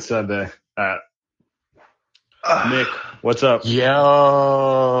 Nick, what's up?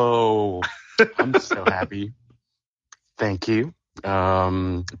 Yo, I'm so happy. Thank you.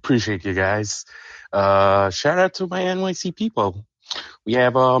 Appreciate you guys. Shout out to my NYC people. We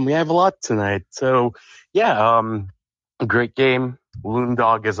have a lot tonight. So yeah, great game. Loon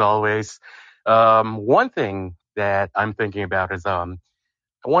Dog as always. One thing that I'm thinking about is I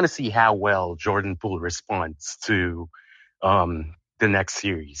want to see how well Jordan Poole responds to the next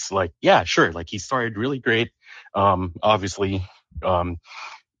series. Like, yeah, sure. Like he started really great. Obviously,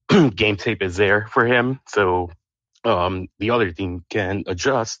 game tape is there for him. So the other team can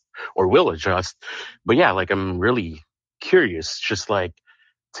adjust or will adjust. But yeah, like I'm really curious, just like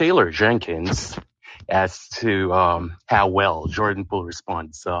Taylor Jenkins, as to how well Jordan Poole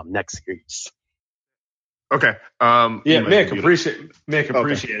responds next series. Okay. Mick, appreciate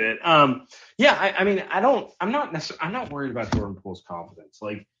it. I'm not worried about Jordan Poole's confidence.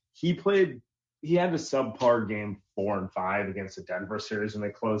 Like he had a subpar game 4 and 5 against the Denver series when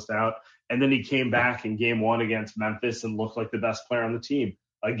they closed out. And then he came back in game 1 against Memphis and looked like the best player on the team.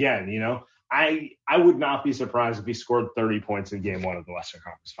 Again, I would not be surprised if he scored 30 points in game 1 of the Western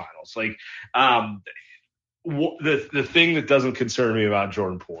Conference Finals. Like, the thing that doesn't concern me about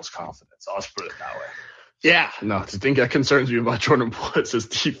Jordan Poole is confidence. I'll just put it that way. Yeah. No, the thing that concerns me about Jordan Poole is his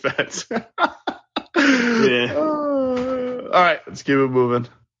defense. Yeah. All right, let's keep it moving.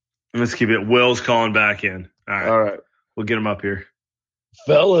 Let's keep it. Will's calling back in. All right. We'll get him up here.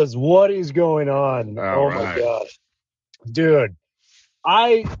 Fellas, what is going on? My gosh. Dude,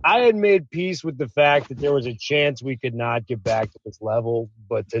 I had made peace with the fact that there was a chance we could not get back to this level.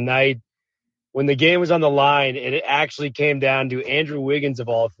 But tonight, when the game was on the line, and it actually came down to Andrew Wiggins, of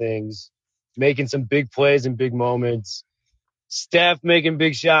all things, making some big plays and big moments. Steph making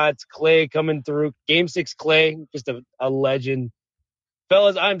big shots. Clay coming through. Game 6 Clay, just a legend.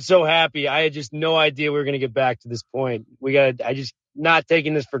 Fellas, I'm so happy. I had just no idea we were going to get back to this point. I just not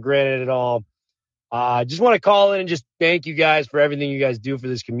taking this for granted at all. Just want to call in and just thank you guys for everything you guys do for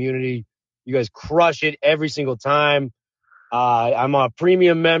this community. You guys crush it every single time. I'm a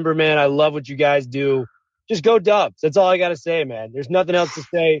premium member, man. I love what you guys do. Just go Dubs. That's all I got to say, man. There's nothing else to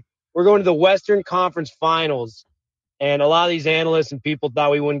say. We're going to the Western Conference Finals, and a lot of these analysts and people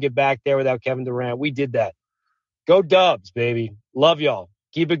thought we wouldn't get back there without Kevin Durant. We did that. Go Dubs, baby. Love y'all.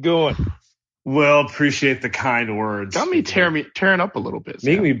 Keep it going. Well, appreciate the kind words. Got me tearing up a little bit.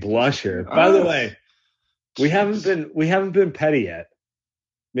 Make me blush here. By the way, we haven't been petty yet.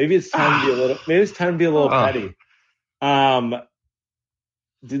 Maybe it's time to be a little petty.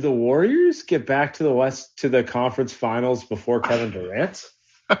 Did the Warriors get back to the conference finals before Kevin Durant?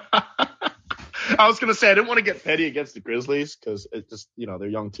 I was gonna say I didn't want to get petty against the Grizzlies because it's just their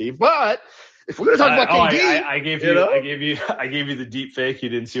young team. But if we're gonna talk about KD, I gave you the deep fake. You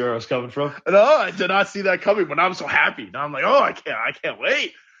didn't see where I was coming from. No, I did not see that coming. But I'm so happy. Now I'm like, I can't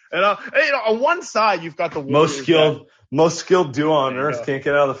wait. On one side you've got the Warriors most skilled duo on earth can't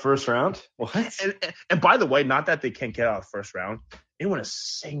get out of the first round. What? And by the way, not that they can't get out of the first round. They won a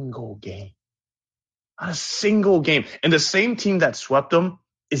single game. Not a single game. And the same team that swept them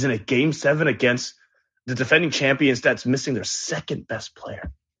is in a game 7 against the defending champions that's missing their second best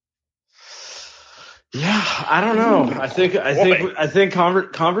player. Yeah, I don't know. I think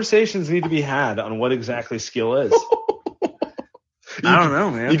conversations need to be had on what exactly skill is. I don't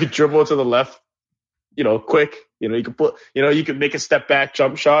know, man. You could dribble to the left, quick. You could put, you could make a step back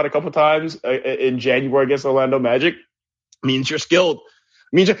jump shot a couple times in January against Orlando Magic. Means you're skilled.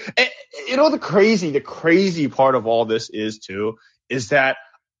 The crazy part of all this is that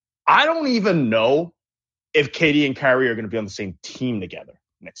I don't even know if KD and Kyrie are going to be on the same team together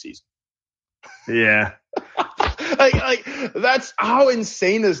next season. Yeah. like that's how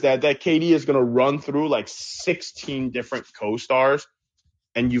insane is that KD is going to run through like 16 different co-stars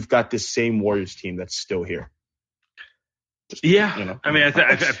and you've got this same Warriors team that's still here. Yeah, I mean,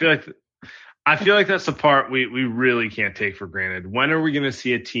 I feel like that's the part we really can't take for granted. When are we going to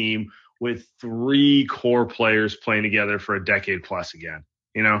see a team with 3 core players playing together for a decade plus again?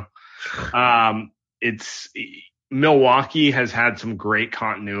 It's Milwaukee has had some great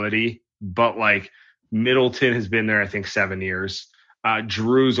continuity, but like Middleton has been there, I think 7 years.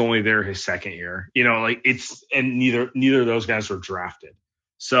 Drew's only there his second year. And neither of those guys were drafted.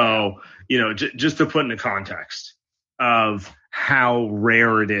 So, just to put into context of how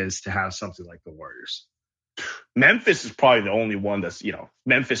rare it is to have something like the Warriors. Memphis is probably the only one that's,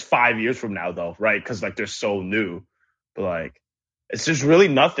 Memphis 5 years from now, though, right? Because, they're so new. But, it's just really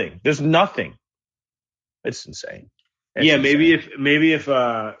nothing. There's nothing. It's insane. Maybe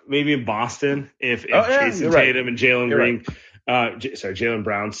in Boston, if Jason Tatum and Jalen Green, Jalen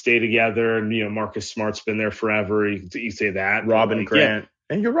Brown stay together, and, Marcus Smart's been there forever. You say that. Robin Grant.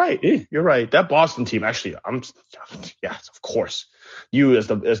 And you're right. You're right. That Boston team, actually, of course. You as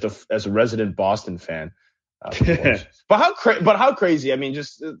a resident Boston fan. But how crazy? I mean,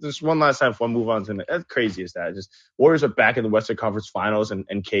 just one last time before I move on to it. How crazy is that? Just Warriors are back in the Western Conference Finals, and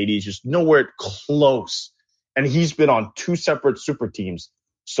KD's just nowhere close. And he's been on 2 separate super teams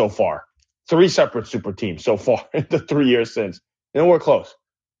so far. 3 separate super teams so far in the 3 years since. Nowhere close.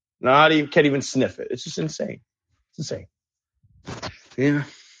 Can't even sniff it. It's just insane. It's insane. Yeah.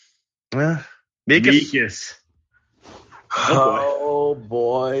 Mikas. Oh,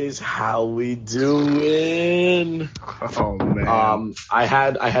 boys, how we doing? Oh man. I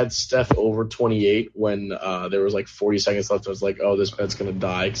had Steph over 28 when there was 40 seconds left. I was like, oh, this bet's gonna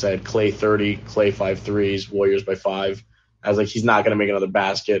die because I had Clay 30, Clay 5 threes, Warriors by 5. I was like, he's not gonna make another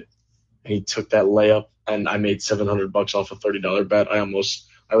basket. And he took that layup, and I made $700 off a $30 bet. I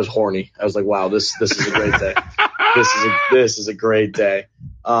was horny. I was like, wow, this is a great day. This is a great day.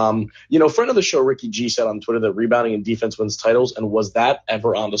 Friend of the show, Ricky G, said on Twitter that rebounding and defense wins titles. And was that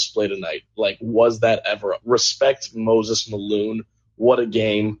ever on display tonight? Was that ever? Respect Moses Malone. What a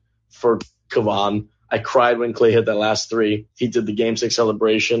game for Kevon. I cried when Clay hit that last 3. He did the Game 6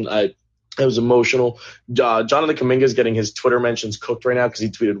 celebration. It was emotional. Jonathan Kuminga's getting his Twitter mentions cooked right now because he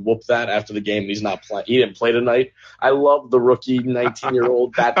tweeted "whoop that" after the game. He's not playing. He didn't play tonight. I love the rookie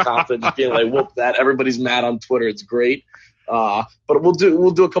 19-year-old that confident, just being like "whoop that." Everybody's mad on Twitter. It's great. But we'll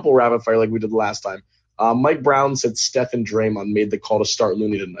do a couple rapid fire like we did last time. Mike Brown said Steph and Draymond made the call to start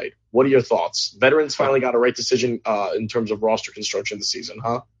Looney tonight. What are your thoughts? Veterans finally got a right decision in terms of roster construction this season,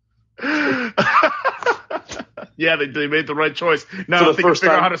 huh? Yeah, they made the right choice. Now if they can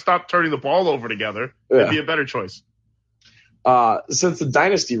figure out how to stop turning the ball over together, it'd be a better choice. Since the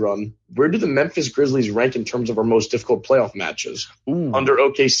dynasty run, where do the Memphis Grizzlies rank in terms of our most difficult playoff matches? Ooh. Under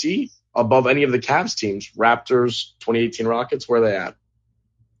OKC, above any of the Cavs teams, Raptors, 2018 Rockets, where are they at?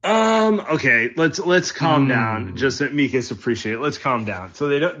 Okay, let's calm down. Just that Mikas appreciate it. Let's calm down. So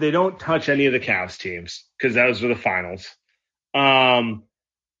they don't touch any of the Cavs teams because those were the finals.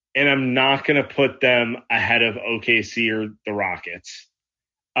 And I'm not going to put them ahead of OKC or the Rockets.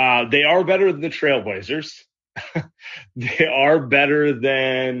 They are better than the Trailblazers. They are better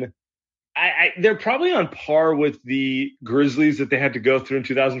than they're probably on par with the Grizzlies that they had to go through in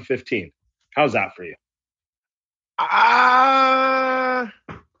 2015. How's that for you?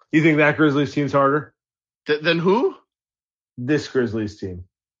 You think that Grizzlies team's harder than who? This Grizzlies team.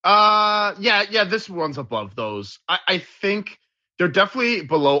 Yeah, this one's above those. I think they're definitely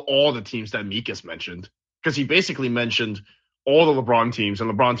below all the teams that Mikas mentioned, because he basically mentioned all the LeBron teams, and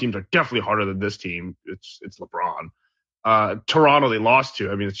LeBron teams are definitely harder than this team. It's LeBron. Toronto they lost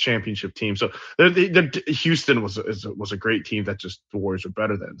to. I mean, it's a championship team. So Houston was a great team that just the Warriors were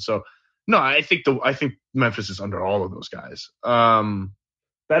better than. So no, I think Memphis is under all of those guys.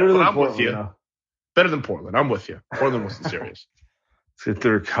 Better than Portland. Better than Portland. I'm with you. Portland wasn't serious. Let's get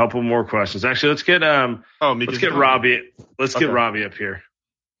through a couple more questions. Actually, let's get Robbie. Let's get Robbie up here.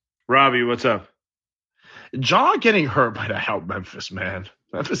 Robbie, what's up? Ja getting hurt might have helped Memphis, man.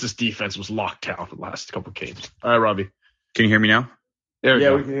 Memphis' defense was locked down the last couple games. All right, Robbie. Can you hear me now? We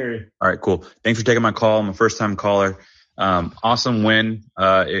can hear you. All right, cool. Thanks for taking my call. I'm a first-time caller. Awesome win.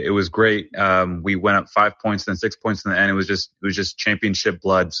 It was great. We went up 5 points, then 6 points in the end. It was just championship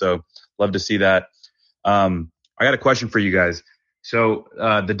blood. So love to see that. I got a question for you guys. So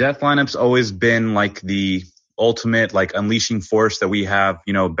the death lineup's always been like the ultimate like unleashing force that we have.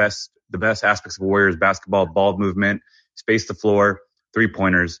 The best aspects of Warriors basketball: ball movement, space the floor,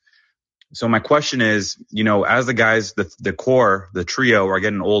 3-pointers. So my question is, as the guys, the core, the trio are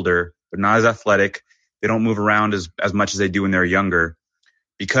getting older, they're not as athletic. They don't move around as much as they do when they're younger.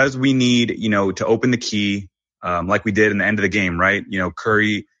 Because we need, to open the key, like we did in the end of the game, right? You know,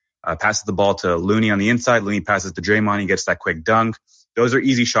 Curry passes the ball to Looney on the inside. Looney passes to Draymond. He gets that quick dunk. Those are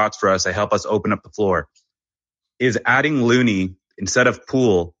easy shots for us. They help us open up the floor. Is adding Looney instead of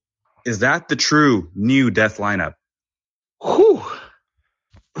Poole, is that the true new death lineup? Whew.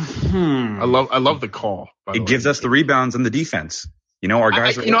 I love the call. It gives us the rebounds and the defense. You know, our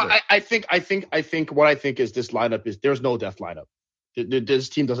guys I think what I think is this lineup is there's no death lineup. This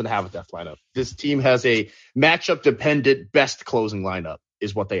team doesn't have a death lineup. This team has a matchup dependent best closing lineup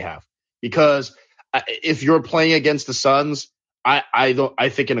is what they have. Because if you're playing against the Suns, I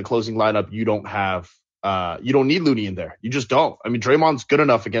think in a closing lineup you don't need Looney in there. You just don't. I mean, Draymond's good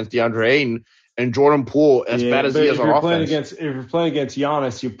enough against DeAndre Ayton and Jordan Poole as bad as he is on offense. If you're playing against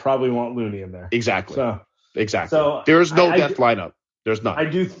Giannis, you probably want Looney in there. Exactly. Exactly. So there's no death lineup. There's none.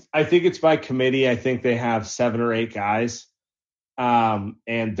 I think it's by committee. I think they have 7 or 8 guys, and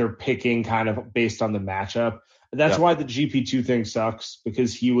they're picking kind of based on the matchup. That's why the GP2 thing sucks,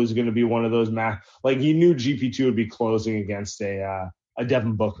 because he was going to be one of those like he knew GP2 would be closing against a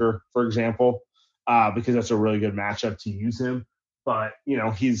Devin Booker, for example, because that's a really good matchup to use him. But you know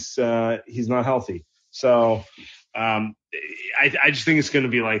he's not healthy, so. I just think it's going to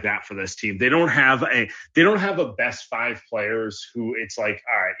be like that for this team. They don't have a best 5 players who it's like,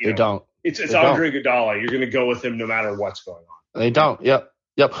 all right, they don't. It's Andre Iguodala. You're going to go with him no matter what's going on. They don't. Yep.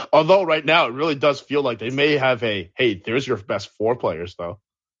 Although right now it really does feel like they may have there's your best 4 players though.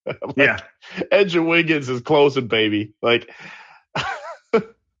 Andrew Wiggins is closing, baby. Like,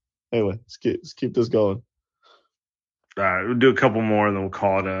 anyway, let's keep this going. All right, we'll do a couple more and then we'll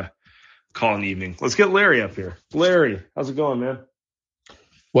call an evening. Let's get Larry up here. Larry, how's it going, man?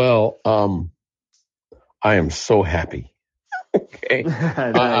 Well, I am so happy. Okay.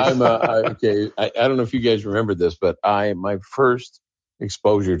 Nice. Okay. I don't know if you guys remember this, but my first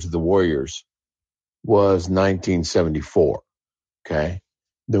exposure to the Warriors was 1974. Okay.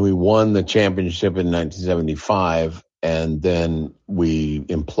 Then we won the championship in 1975, and then we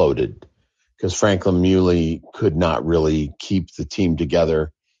imploded because Franklin Muley could not really keep the team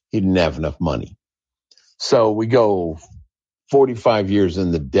together. He didn't have enough money. So we go 45 years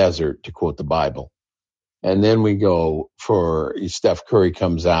in the desert, to quote the Bible. And then we go for Steph Curry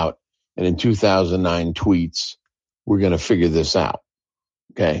comes out and in 2009 tweets, we're going to figure this out.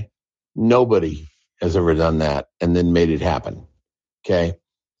 Okay. Nobody has ever done that and then made it happen. Okay.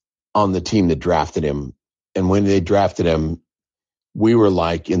 On the team that drafted him. And when they drafted him, we were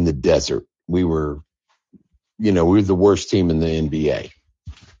like in the desert. We were the worst team in the NBA.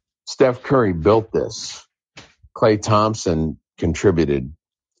 Steph Curry built this. Klay Thompson contributed.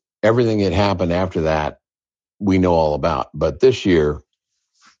 Everything that happened after that, we know all about. But this year,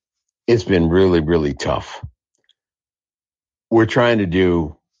 it's been really, really tough. We're trying to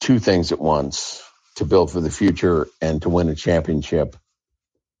do 2 things at once, to build for the future and to win a championship.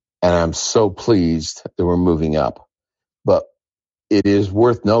 And I'm so pleased that we're moving up. But it is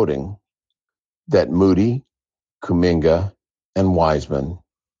worth noting that Moody, Kuminga, and Wiseman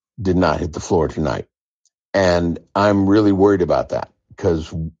did not hit the floor tonight. And I'm really worried about that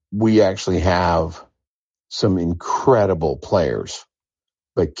because we actually have some incredible players,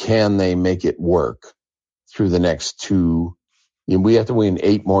 but can they make it work through the next 2? We have to win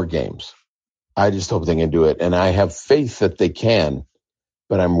 8 more games. I just hope they can do it. And I have faith that they can,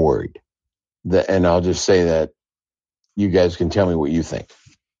 but I'm worried. And I'll just say that you guys can tell me what you think.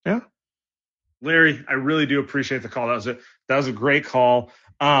 Yeah. Larry, I really do appreciate the call. That was a great call.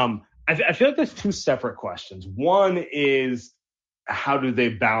 I feel like there's 2 separate questions. One is how do they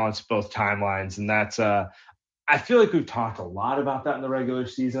balance both timelines? And that's I feel like we've talked a lot about that in the regular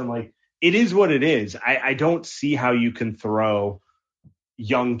season. Like, it is what it is. I don't see how you can throw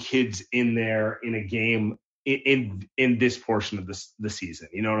young kids in there in a game in this portion of the season.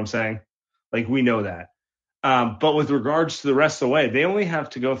 You know what I'm saying? Like, we know that. But with regards to the rest of the way, they only have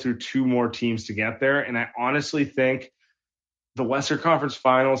to go through 2 more teams to get there. And I honestly think the Western Conference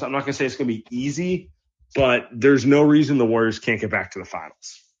Finals, I'm not going to say it's going to be easy, but there's no reason the Warriors can't get back to the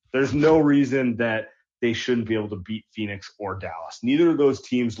finals. There's no reason that they shouldn't be able to beat Phoenix or Dallas. Neither of those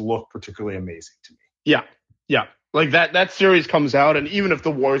teams look particularly amazing to me. Yeah. Like that series comes out, and even if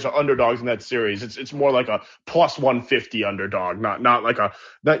the Warriors are underdogs in that series, it's more like a plus 150 underdog, not like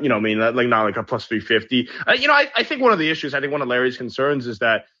not like a plus 350. I think one of the issues, one of Larry's concerns is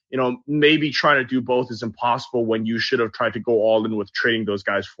that maybe trying to do both is impossible when you should have tried to go all in with trading those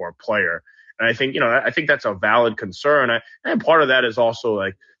guys for a player. And I think that's a valid concern. And part of that is also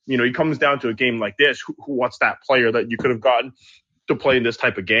like, it comes down to a game like this. What's that player that you could have gotten to play in this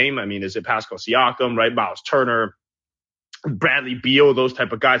type of game? I mean, is it Pascal Siakam, right? Miles Turner, Bradley Beal, those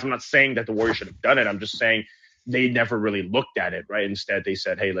type of guys? I'm not saying that the Warriors should have done it. I'm just saying they never really looked at it, right? Instead, they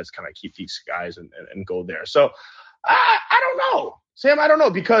said, hey, let's kind of keep these guys and go there. So I don't know, Sam. I don't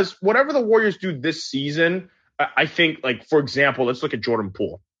know, because whatever the Warriors do this season, I think, like, for example, let's look at Jordan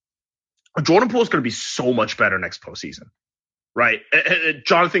Poole. Jordan Poole is going to be so much better next postseason, right?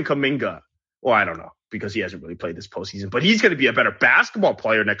 Jonathan Kuminga, well, I don't know, because he hasn't really played this postseason, but he's going to be a better basketball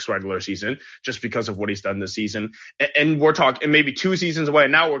player next regular season just because of what he's done this season. And we're talking maybe 2 seasons away.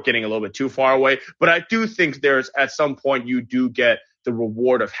 Now we're getting a little bit too far away, but I do think there's, at some point, you do get the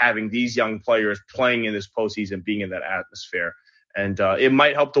reward of having these young players playing in this postseason, being in that atmosphere. And it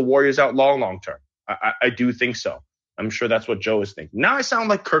might help the Warriors out long term. I do think so. I'm sure that's what Joe is thinking. Now I sound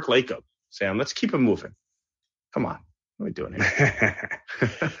like Kirk Lacob. Sam, let's keep it moving. Come on. What are we doing here?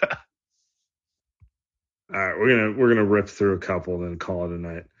 All right, we're gonna rip through a couple and then call it a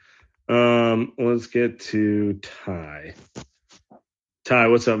night. Let's get to Ty. Ty,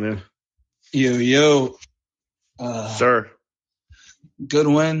 what's up, man? Yo. Sir. Good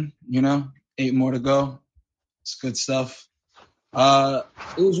win, 8 more to go. It's good stuff. It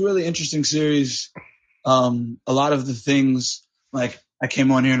was a really interesting series. A lot of the things, like, I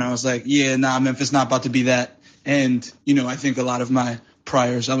came on here and I was like, Memphis not about to be that. And, I think a lot of my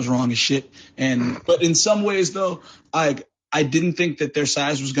priors, I was wrong as shit. But in some ways, though, I didn't think that their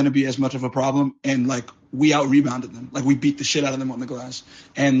size was going to be as much of a problem. And, like, we out-rebounded them. Like, we beat the shit out of them on the glass.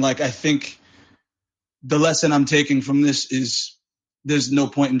 And, like, I think the lesson I'm taking from this is there's no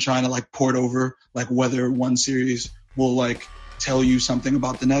point in trying to, like, port over, like, whether one series will, like, tell you something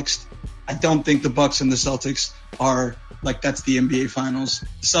about the next. I don't think the Bucks and the Celtics are, like, that's the NBA Finals.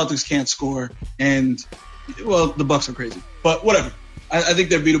 The Celtics can't score. And, well, the Bucks are crazy. But whatever. I think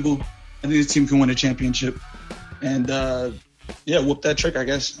they're beatable. I think this team can win a championship. And, whoop that trick, I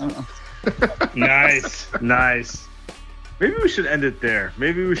guess. I don't know. Nice. Maybe we should end it there.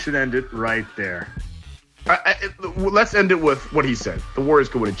 Maybe we should end it right there. Let's end it with what he said. The Warriors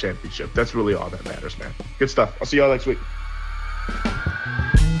can win a championship. That's really all that matters, man. Good stuff. I'll see y'all next week.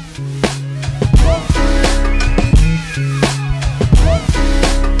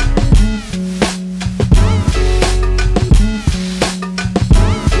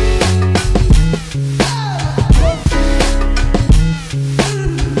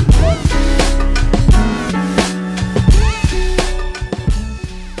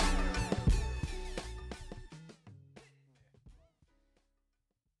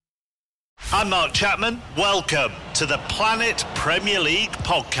 I'm Mark Chapman. Welcome to the Planet Premier League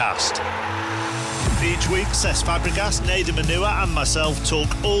podcast. Each week, Cesc Fabregas, Nader Manua and myself talk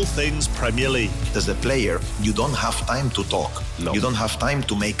all things Premier League. As a player, you don't have time to talk. No. You don't have time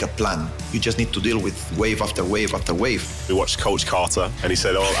to make a plan. You just need to deal with wave after wave after wave. We watched Coach Carter and he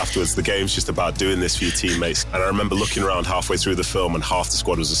said, afterwards, the game's just about doing this for your teammates. And I remember looking around halfway through the film and half the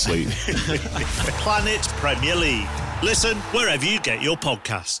squad was asleep. Planet Premier League. Listen wherever you get your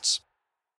podcasts.